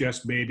would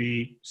suggest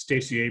maybe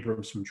Stacey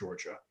Abrams from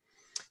Georgia.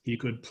 He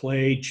could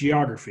play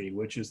geography,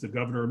 which is the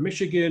governor of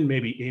Michigan,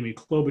 maybe Amy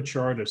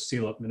Klobuchar to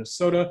seal up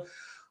Minnesota,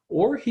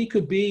 or he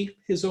could be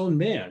his own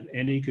man,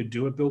 and he could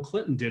do what Bill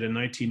Clinton did in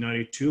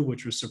 1992,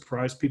 which was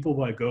surprise people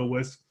by go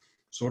with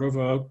sort of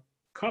a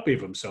copy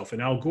of himself,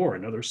 and Al Gore,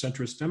 another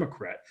centrist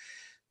Democrat.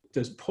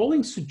 Does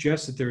polling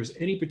suggest that there's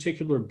any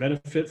particular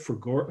benefit for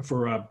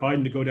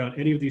Biden to go down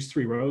any of these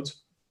three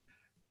roads?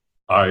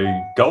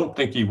 I don't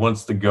think he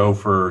wants to go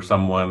for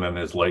someone in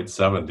his late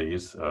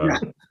 70s.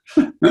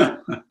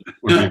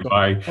 Would be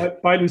my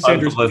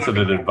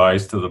unsolicited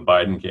advice to the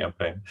Biden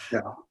campaign.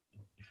 Yeah.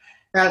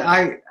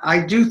 And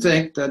I do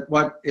think that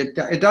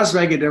it does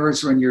make a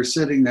difference when you're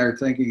sitting there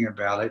thinking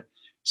about it.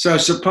 So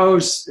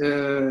suppose,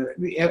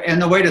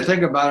 and the way to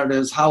think about it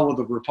is, how will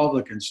the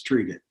Republicans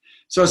treat it?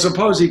 So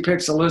suppose he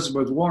picks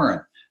Elizabeth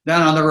Warren.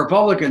 Then on the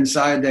Republican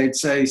side, they'd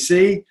say,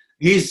 see,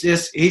 he's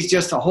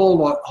just a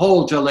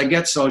hold till they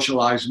get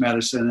socialized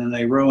medicine and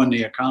they ruin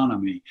the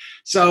economy.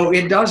 So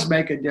it does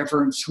make a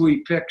difference who he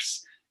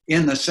picks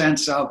in the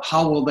sense of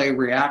how will they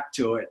react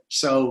to it.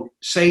 So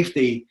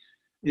safety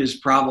is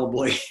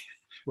probably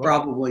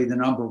the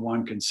number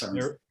one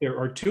concern. There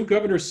are two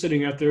governors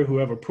sitting out there who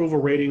have approval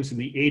ratings in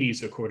the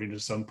 80s, according to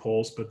some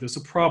polls, but there's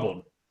a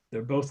problem.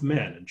 They're both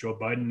men, and Joe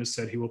Biden has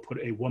said he will put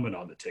a woman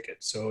on the ticket.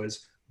 So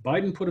has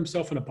Biden put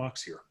himself in a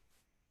box here?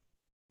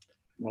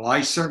 Well,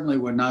 I certainly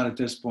would not at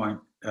this point,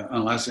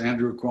 unless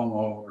Andrew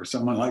Cuomo or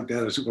someone like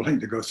that is willing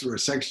to go through a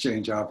sex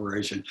change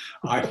operation.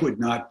 I would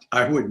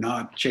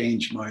not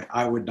change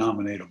I would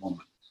nominate a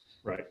woman.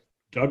 Right.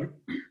 Doug?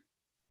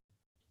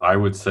 I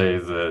would say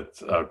that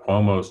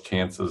Cuomo's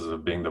chances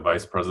of being the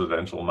vice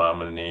presidential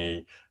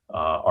nominee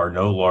are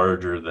no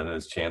larger than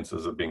his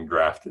chances of being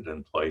drafted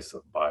in place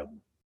of Biden.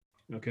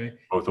 Okay.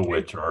 Both of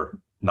which are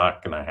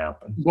not going to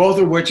happen. Both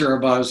of which are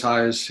about as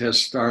high as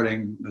his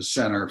starting the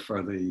center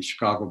for the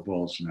Chicago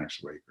Bulls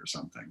next week or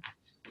something.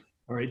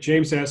 All right.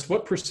 James asks,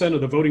 what percent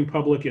of the voting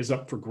public is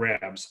up for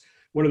grabs?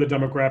 What are the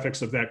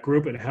demographics of that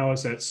group, and how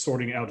is that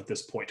sorting out at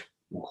this point?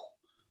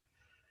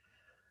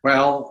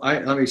 Well,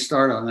 let me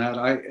start on that.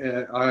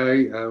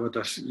 I with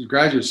a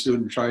graduate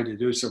student, tried to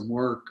do some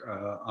work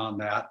on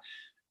that.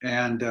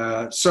 And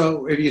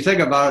so if you think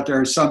about it, there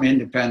are some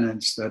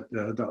independents that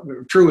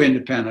the true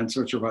independents,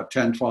 which are about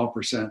 10,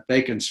 12%,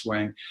 they can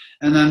swing.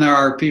 And then there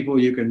are people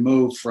you can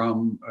move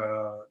from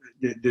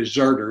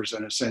deserters,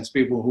 in a sense,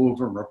 people who move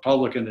from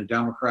Republican to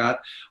Democrat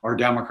or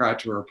Democrat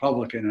to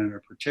Republican in a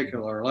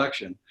particular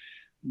election.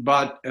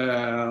 But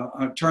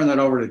I'll turn that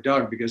over to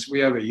Doug, because we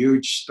have a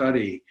huge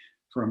study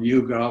from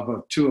YouGov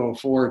of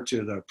 204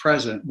 to the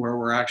present, where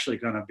we're actually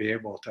going to be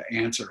able to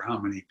answer how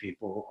many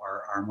people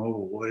are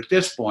movable. At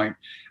this point,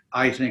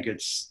 I think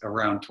it's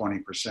around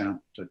 20%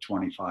 to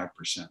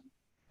 25%.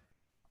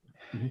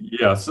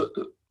 Yes.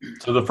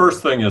 So the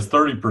first thing is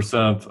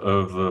 30%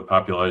 of the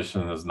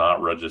population is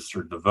not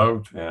registered to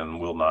vote and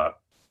will not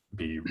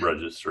be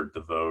registered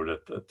to vote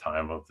at the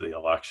time of the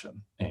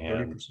election.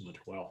 And 30%,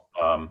 well.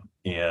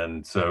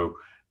 And so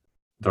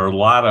there are a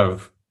lot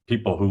of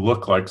people who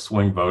look like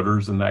swing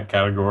voters in that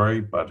category,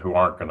 but who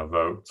aren't going to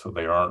vote, so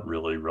they aren't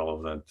really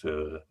relevant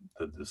to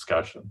the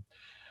discussion.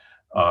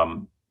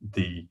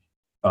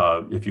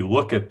 If you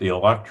look at the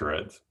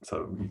electorate,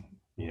 so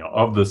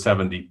of the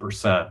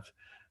 70%,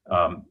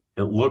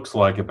 It looks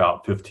like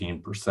about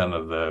 15%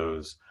 of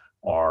those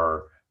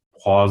are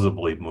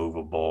plausibly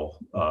movable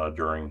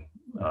during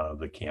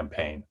the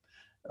campaign.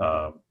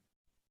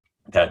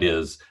 That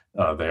is,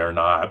 they are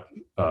not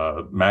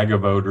MAGA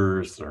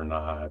voters, they're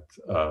not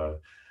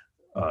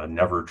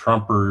never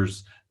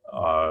Trumpers.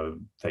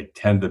 They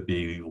tend to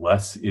be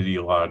less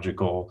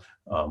ideological,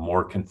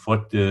 more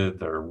conflicted.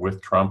 They're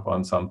with Trump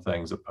on some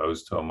things,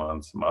 opposed to him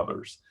on some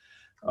others.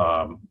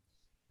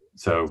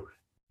 So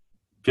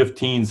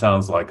 15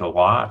 sounds like a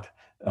lot.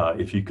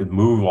 If you could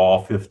move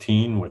all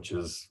 15, which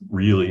is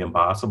really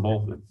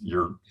impossible,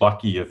 you're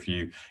lucky if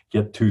you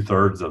get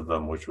 2/3 of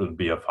them, which would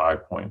be a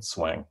 5-point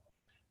swing.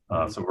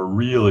 So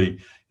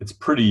it's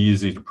pretty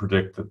easy to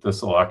predict that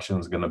this election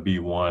is going to be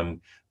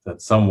one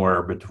that's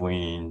somewhere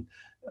between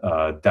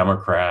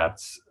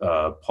Democrats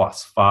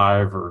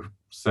 +5 or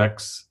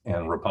 6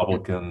 and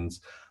Republicans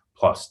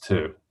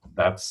 +2.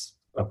 That's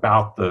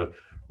about the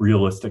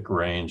realistic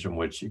range in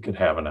which you could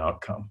have an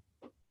outcome.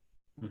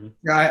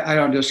 Yeah, I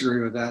don't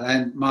disagree with that.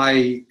 And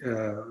my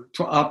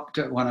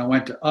when I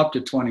went up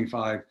to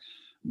 25,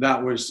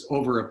 that was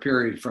over a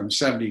period from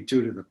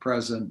 72 to the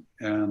present,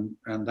 and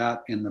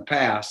that in the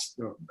past,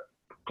 the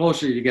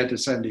closer you get to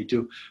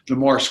 72, the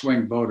more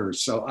swing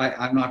voters. So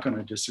I'm not going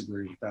to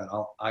disagree with that.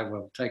 I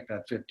will take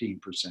that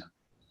 15%.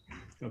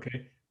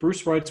 Okay.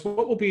 Bruce writes,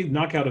 what will be the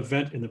knockout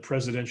event in the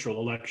presidential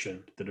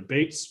election? The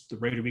debates, the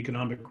rate of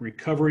economic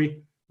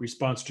recovery,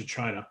 response to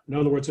China? In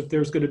other words, if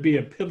there's going to be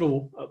a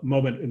pivotal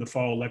moment in the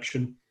fall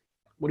election,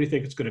 what do you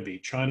think it's going to be?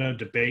 China,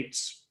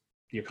 debates,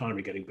 the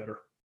economy getting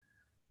better?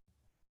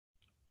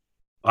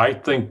 I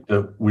think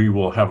that we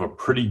will have a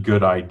pretty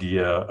good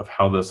idea of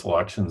how this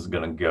election is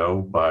going to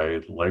go by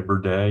Labor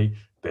Day,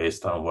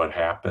 based on what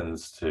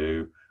happens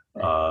to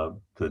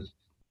the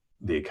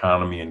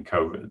economy and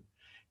COVID.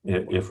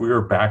 If we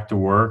are back to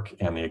work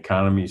and the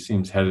economy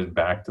seems headed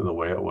back to the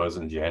way it was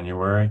in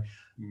January,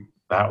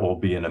 that will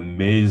be an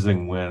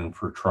amazing win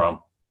for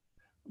Trump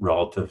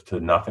relative to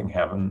nothing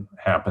having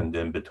happened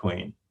in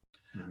between.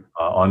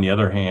 On the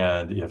other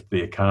hand, if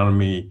the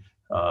economy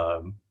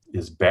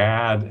is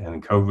bad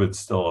and COVID's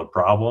still a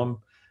problem,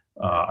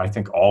 I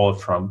think all of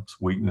Trump's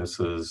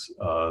weaknesses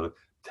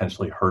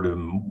potentially hurt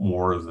him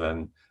more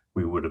than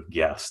we would have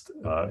guessed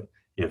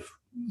if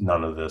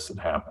none of this had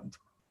happened.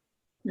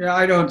 Yeah,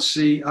 I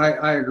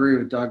agree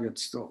with Doug.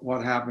 It's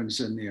what happens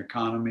in the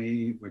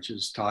economy, which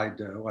is tied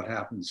to what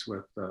happens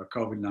with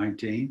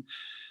COVID-19.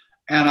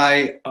 And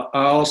I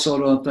also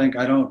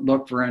don't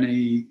look for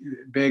any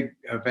big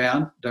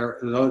event.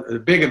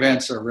 The big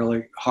events are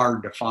really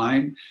hard to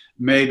find.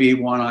 Maybe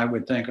one I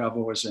would think of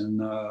was in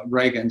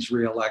Reagan's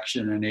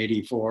reelection in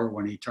 '84,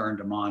 when he turned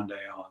to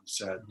Mondale and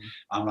said,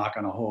 I'm not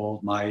going to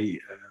hold my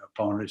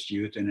opponent's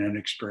youth and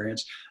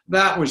inexperience.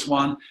 That was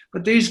one.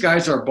 But these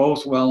guys are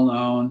both well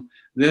known.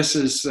 This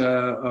is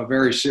a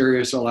very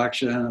serious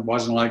election. It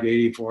wasn't like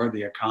 '84.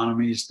 The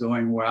economy is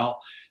doing well.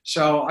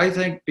 So I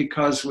think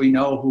because we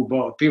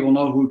know people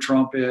know who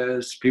Trump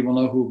is, people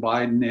know who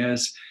Biden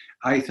is,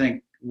 I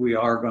think we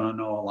are going to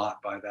know a lot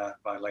by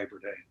Labor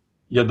Day.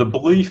 Yeah, the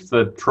belief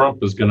that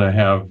Trump is going to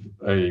have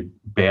a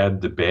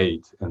bad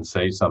debate and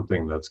say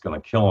something that's going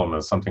to kill him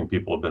is something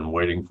people have been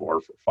waiting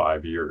for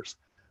 5 years.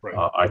 Right.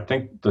 I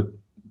think that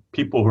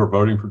people who are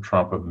voting for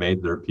Trump have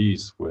made their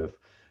peace with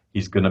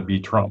he's going to be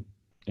Trump.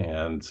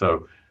 And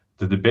so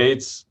the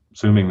debates,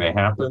 assuming they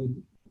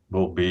happen,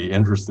 will be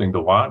interesting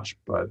to watch,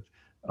 but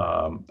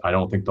I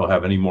don't think they'll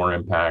have any more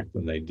impact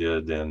than they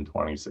did in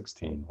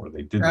 2016, where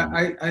they didn't.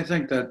 I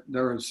think that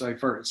there was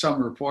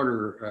some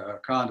reporter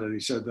commented. He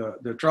said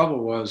the trouble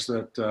was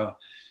that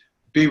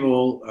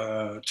people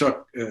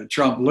took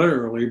Trump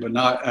literally, but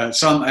not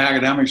some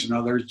academics and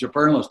others.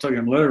 Journalists took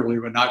him literally,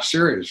 but not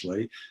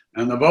seriously,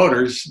 and the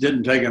voters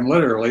didn't take him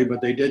literally,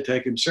 but they did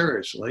take him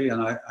seriously. And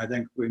I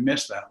think we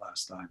missed that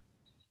last time.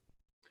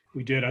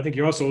 We did. I think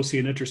you also see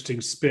an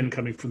interesting spin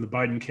coming from the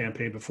Biden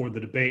campaign before the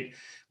debate,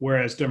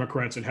 whereas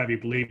Democrats would have you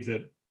believe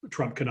that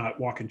Trump cannot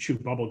walk and chew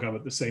bubblegum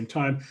at the same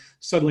time.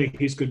 Suddenly,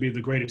 he's going to be the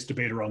greatest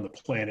debater on the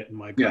planet. And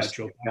my God, yes.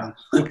 Joe Biden.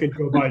 What can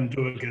Joe Biden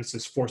do against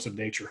this force of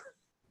nature?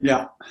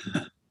 Yeah. We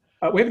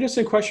have an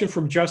interesting question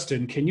from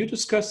Justin. Can you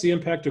discuss the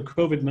impact of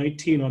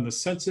COVID-19 on the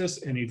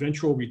census and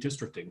eventual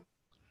redistricting?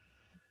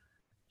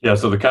 Yeah,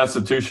 so the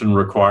Constitution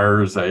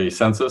requires a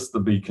census to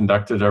be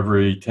conducted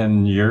every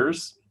 10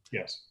 years.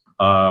 Yes.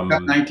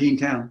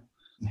 1910.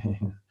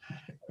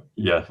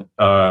 Yeah.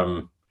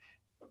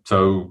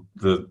 So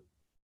the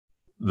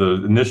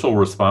initial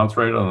response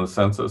rate on the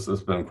census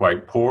has been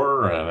quite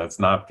poor, and it's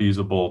not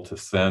feasible to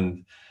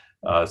send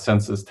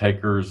census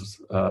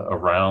takers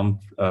around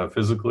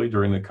physically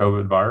during the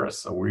COVID virus.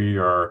 So we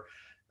are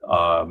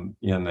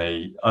in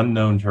a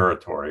unknown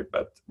territory,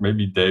 but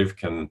maybe Dave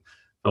can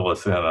fill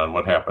us in on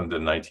what happened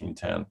in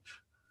 1910.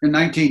 In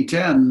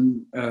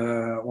 1910,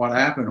 what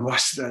happened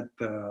was that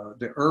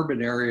the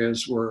urban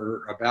areas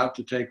were about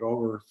to take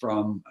over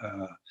from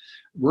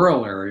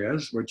rural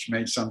areas, which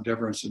made some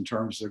difference in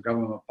terms of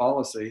government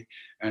policy.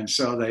 And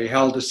so they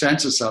held a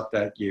census up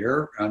that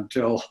year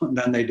until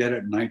then they did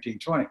it in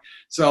 1920.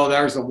 So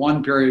there was the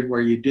one period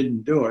where you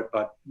didn't do it,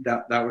 but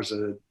that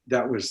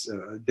was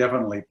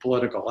definitely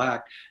political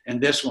act.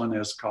 And this one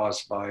is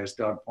caused by, as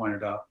Doug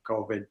pointed out,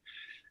 COVID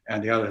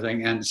and the other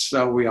thing. And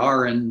so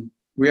we're in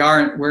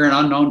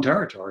unknown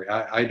territory.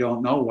 I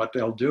don't know what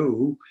they'll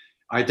do.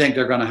 I think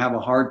they're going to have a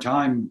hard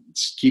time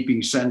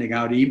sending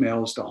out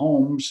emails to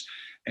homes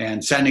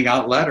and sending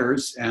out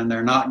letters, and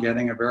they're not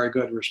getting a very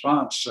good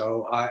response.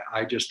 So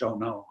I just don't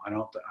know. I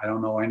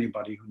don't know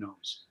anybody who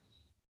knows.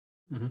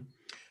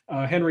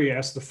 Mm-hmm. Henry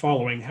asked the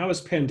following: how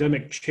has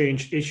pandemic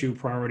changed issue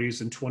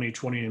priorities in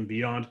 2020 and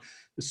beyond,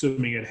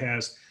 assuming it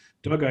has?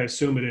 Doug, I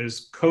assume it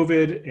is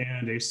COVID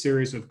and a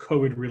series of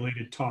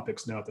COVID-related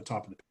topics now at the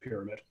top of the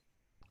pyramid.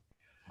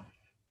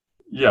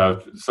 Yeah,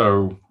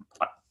 so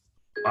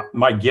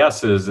my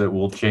guess is it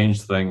will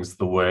change things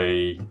the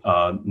way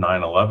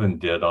 9/11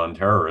 did on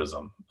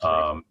terrorism.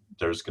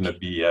 There's going to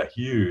be a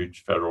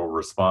huge federal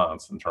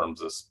response in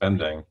terms of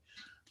spending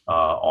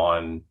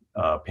on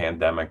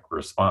pandemic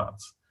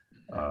response.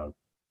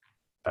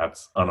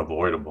 That's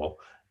unavoidable.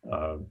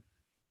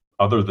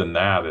 Other than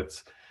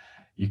that,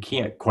 you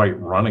can't quite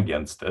run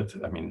against it.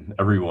 I mean,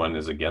 everyone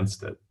is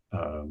against it.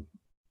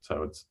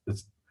 So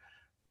it's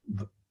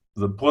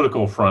the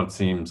political front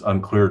seems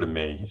unclear to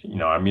me.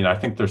 I mean, I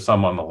think there's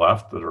some on the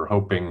left that are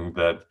hoping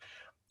that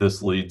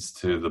this leads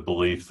to the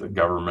belief that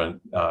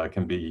government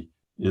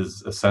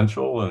is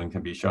essential and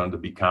can be shown to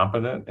be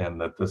competent, and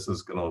that this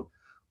is going to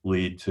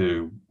lead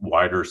to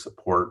wider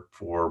support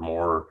for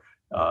more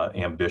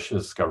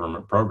ambitious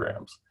government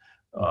programs.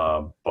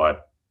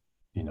 But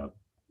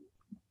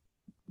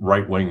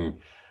right-wing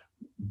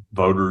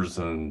voters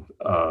and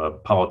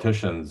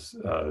politicians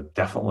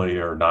definitely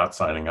are not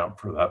signing up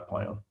for that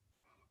plan.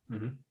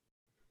 Mm-hmm.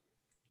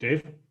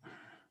 Dave?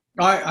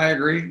 I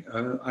agree.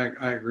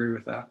 I agree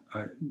with that.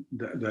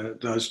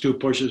 Those two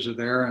pushes are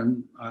there,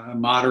 and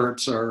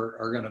moderates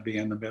are going to be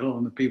in the middle,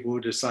 and the people who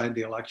decide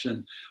the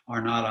election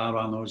are not out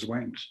on those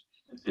wings.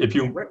 If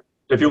you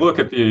look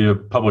at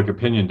the public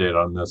opinion data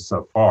on this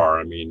so far,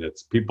 I mean,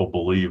 it's people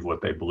believe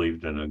what they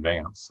believed in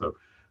advance. So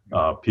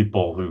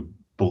people who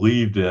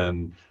believed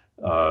in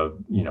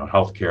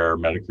healthcare,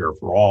 Medicare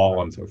for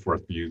all, and so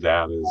forth, view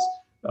that as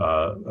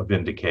a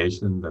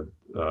vindication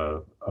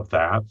of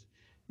that.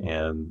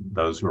 And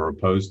those who are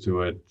opposed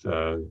to it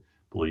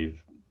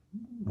believe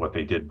what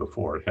they did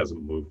before. It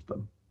hasn't moved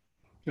them.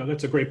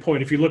 That's a great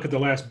point. If you look at the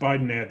last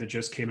Biden ad that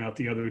just came out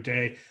the other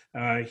day,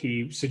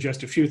 he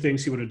suggests a few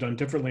things he would have done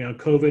differently on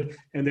COVID.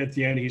 And at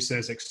the end, he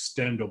says,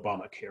 extend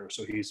Obamacare.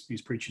 So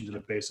he's preaching to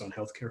the base on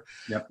healthcare.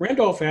 Yep.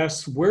 Randolph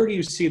asks, where do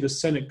you see the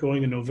Senate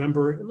going in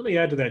November? And let me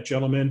add to that,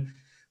 gentlemen,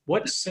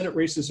 what Senate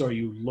races are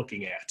you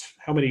looking at?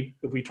 How many,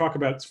 if we talk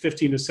about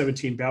 15 to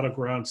 17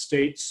 battleground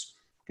states,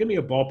 give me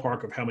a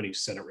ballpark of how many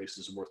Senate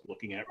races are worth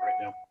looking at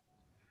right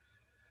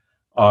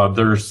now.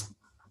 There's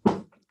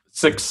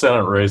 6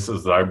 Senate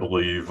races that I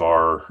believe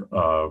are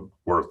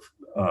worth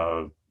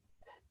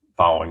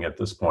following at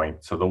this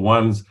point. So the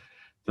ones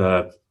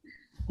that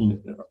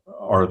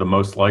are the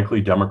most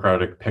likely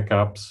Democratic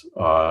pickups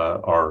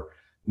are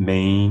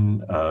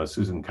Maine,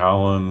 Susan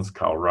Collins,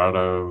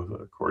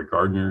 Colorado, Cory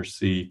Gardner's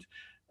seat,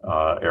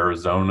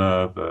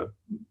 Arizona, the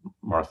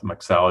Martha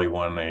McSally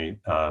won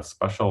a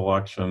special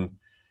election.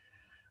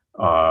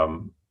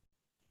 Tom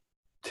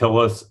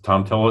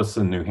Tillis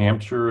in New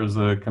Hampshire is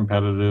a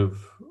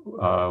competitive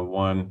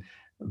one.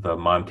 The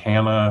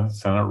Montana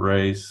Senate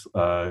race,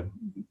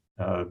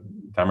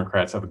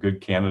 Democrats have a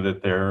good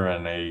candidate there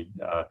and a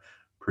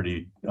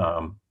pretty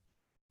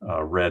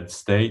red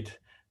state.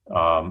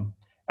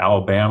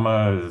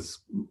 Alabama is,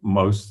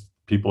 most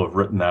people have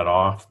written that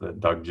off, that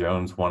Doug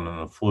Jones won in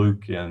a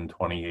fluke in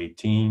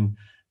 2018.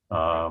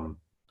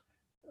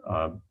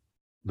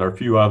 There are a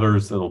few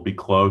others that'll be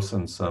close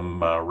in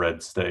some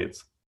red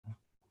states.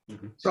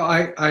 So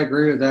I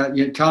agree with that.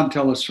 Tom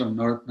Tillis from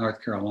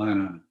North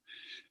Carolina.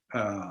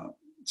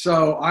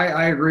 So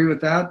I agree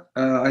with that.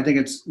 I think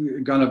it's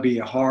going to be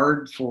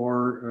hard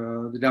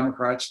for the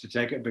Democrats to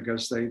take it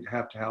because they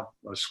have to have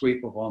a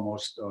sweep of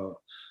almost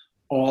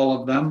all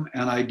of them.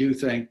 And I do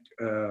think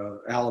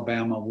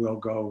Alabama will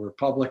go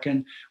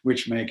Republican,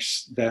 which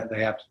makes that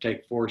they have to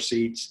take 4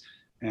 seats.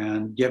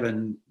 And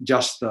given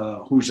just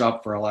who's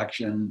up for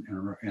election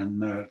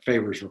and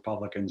favors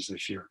Republicans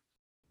this year.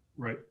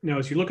 Right. Now,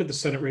 as you look at the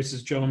Senate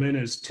races, gentlemen,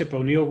 is Tip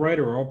O'Neill right,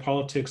 or are all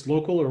politics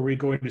local, or are we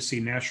going to see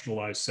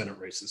nationalized Senate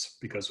races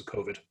because of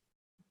COVID?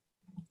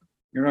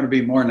 You're going to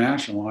be more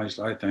nationalized,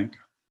 I think.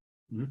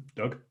 Mm-hmm.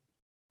 Doug?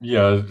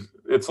 Yeah,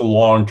 it's a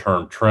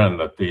long-term trend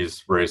that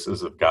these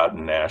races have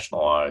gotten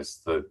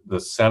nationalized. The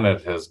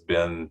Senate has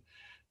been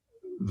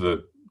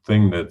the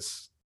thing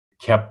that's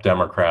kept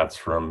Democrats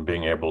from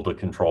being able to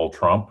control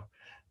Trump.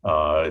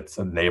 It's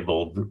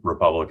enabled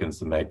Republicans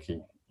to make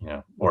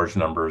large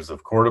numbers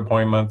of court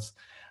appointments.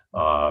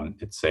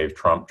 It saved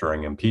Trump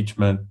during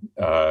impeachment.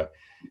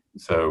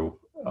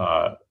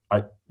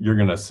 You're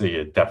going to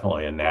see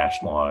definitely a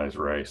nationalized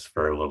race.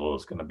 Very little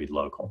is going to be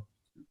local.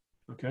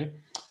 Okay.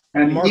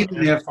 And Mark,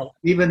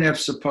 even if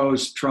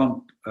suppose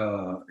Trump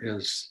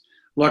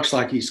looks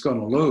like he's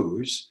going to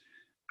lose,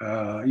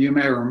 you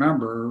may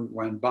remember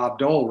when Bob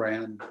Dole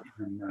ran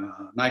in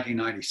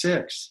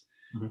 1996.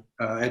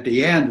 At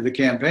the end of the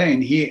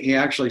campaign, he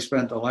actually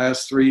spent the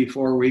last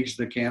 3-4 weeks of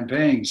the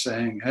campaign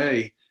saying,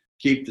 "Hey,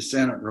 keep the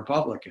Senate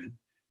Republican."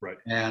 Right.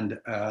 And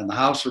the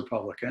House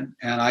Republican,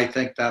 and I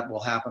think that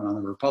will happen on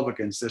the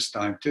Republicans this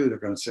time too. They're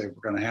going to say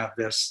we're going to have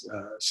this,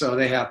 so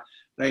they have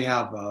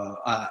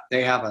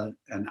an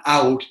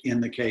out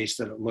in the case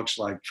that it looks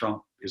like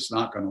Trump is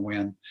not going to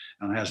win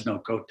and has no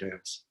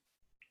coattails.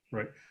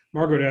 Right.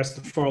 Margaret asked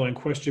the following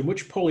question: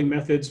 which polling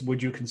methods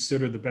would you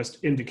consider the best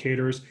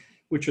indicators?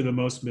 Which are the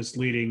most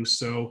misleading?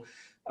 So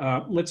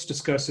let's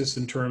discuss this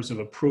in terms of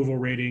approval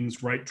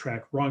ratings, right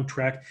track, wrong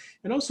track.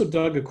 And also,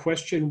 Doug, a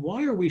question: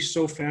 why are we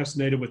so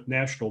fascinated with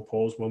national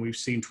polls when we've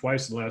seen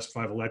twice in the last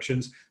 5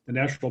 elections the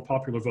national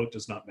popular vote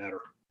does not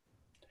matter?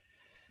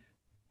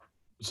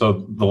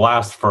 So the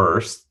last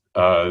first,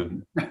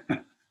 it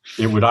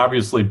would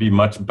obviously be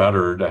much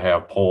better to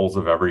have polls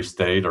of every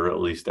state, or at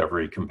least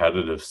every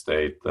competitive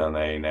state, than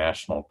a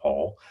national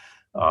poll.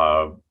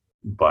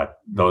 But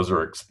those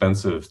are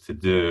expensive to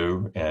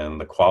do, and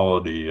the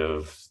quality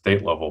of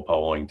state level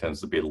polling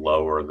tends to be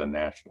lower than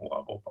national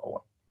level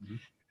polling.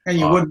 And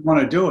you wouldn't want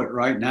to do it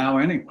right now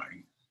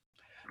anyway.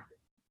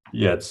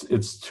 Yeah,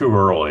 it's too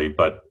early,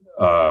 but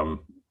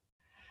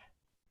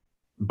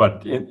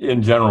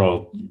in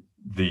general,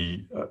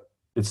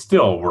 it's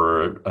still,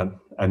 we're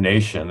a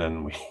nation,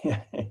 and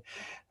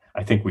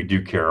I think we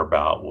do care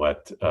about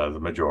what the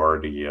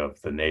majority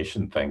of the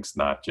nation thinks,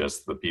 not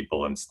just the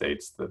people in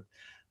states that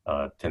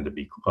tend to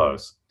be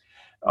close.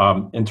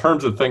 In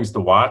terms of things to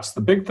watch, the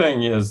big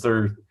thing is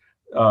there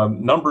are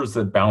numbers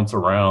that bounce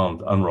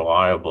around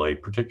unreliably,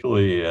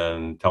 particularly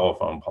in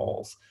telephone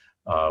polls,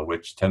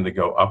 which tend to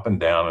go up and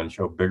down and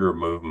show bigger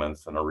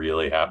movements than are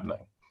really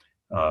happening.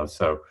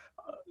 So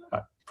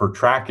for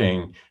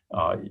tracking,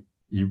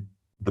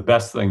 the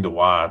best thing to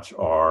watch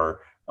are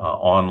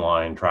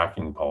online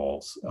tracking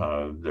polls.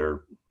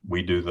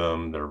 We do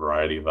them. There are a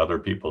variety of other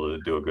people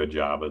that do a good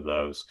job of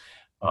those,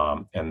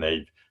 and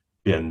they've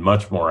been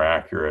much more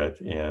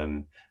accurate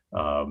in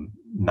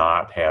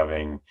not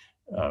having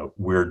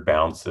weird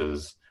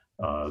bounces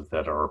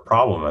that are a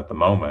problem at the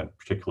moment,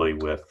 particularly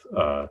with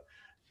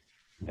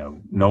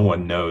no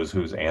one knows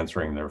who's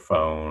answering their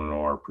phone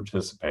or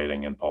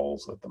participating in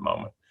polls at the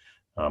moment.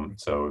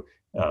 So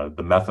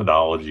the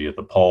methodology of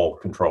the poll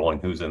controlling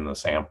who's in the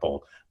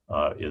sample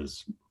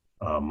is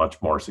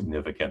much more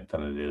significant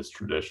than it is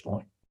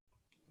traditionally.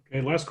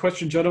 Okay, last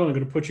question, gentlemen. I'm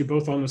going to put you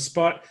both on the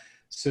spot.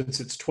 Since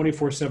it's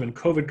 24/7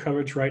 COVID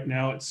coverage right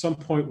now, at some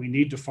point we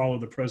need to follow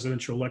the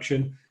presidential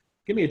election.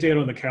 Give me a date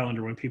on the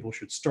calendar when people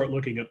should start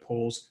looking at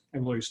polls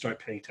and really start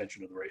paying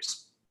attention to the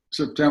race.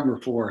 September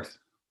 4th.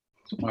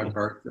 It's my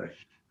birthday.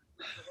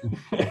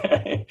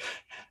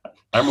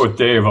 I'm with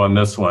Dave on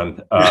this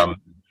one. Following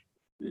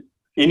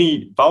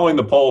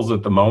the polls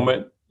at the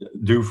moment,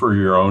 do for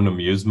your own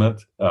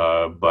amusement,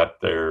 but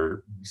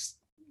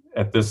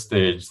at this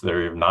stage,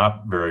 they're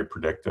not very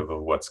predictive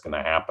of what's going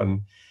to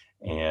happen.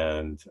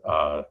 And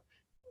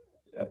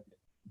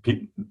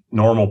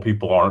normal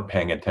people aren't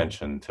paying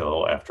attention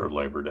until after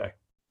Labor Day.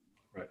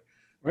 Right.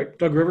 All right.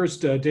 Doug Rivers,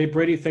 Dave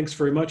Brady, thanks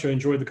very much. I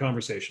enjoyed the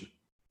conversation.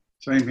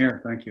 Same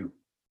here. Thank you.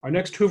 Our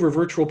next Hoover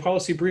virtual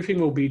policy briefing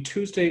will be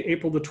Tuesday,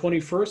 April the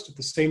 21st at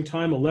the same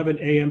time, 11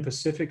 a.m.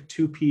 Pacific,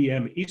 2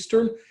 p.m.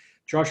 Eastern.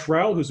 Josh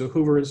Rowell, who's a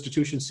Hoover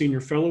Institution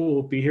Senior Fellow,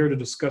 will be here to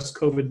discuss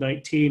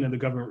COVID-19 and the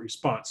government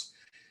response.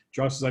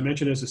 Josh, as I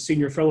mentioned, is a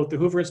Senior Fellow at the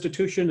Hoover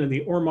Institution and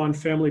the Ormond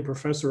Family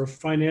Professor of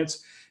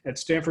Finance at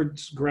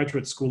Stanford's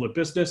Graduate School of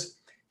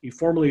Business. He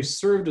formerly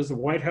served as the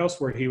White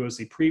House, where he was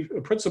the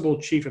Principal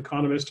Chief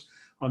Economist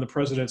on the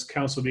President's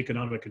Council of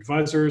Economic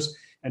Advisors,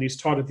 and he's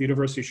taught at the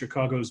University of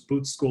Chicago's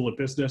Booth School of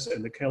Business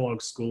and the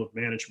Kellogg School of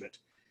Management.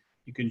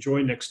 You can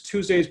join next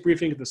Tuesday's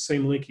briefing at the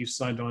same link you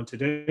signed on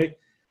today.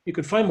 You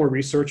can find more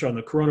research on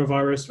the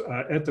coronavirus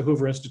at the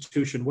Hoover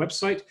Institution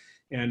website,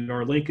 and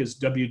our link is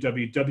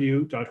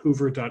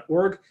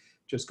www.hoover.org.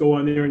 Just go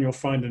on there and you'll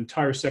find an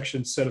entire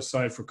section set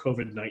aside for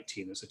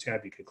COVID-19. There's a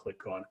tab you can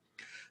click on.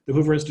 The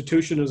Hoover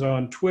Institution is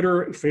on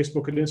Twitter,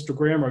 Facebook, and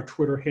Instagram. Our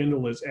Twitter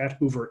handle is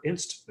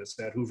 @HooverInst. That's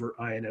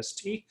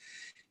 @HooverInst.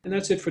 And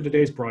that's it for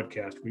today's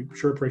broadcast. We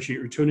sure appreciate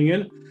your tuning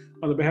in.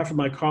 On the behalf of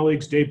my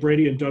colleagues, Dave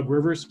Brady and Doug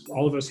Rivers,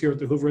 all of us here at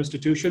the Hoover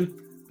Institution,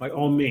 by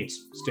all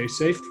means, stay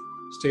safe,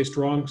 stay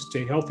strong,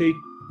 stay healthy.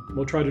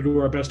 We'll try to do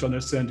our best on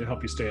this end to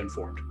help you stay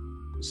informed.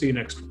 See you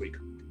next week.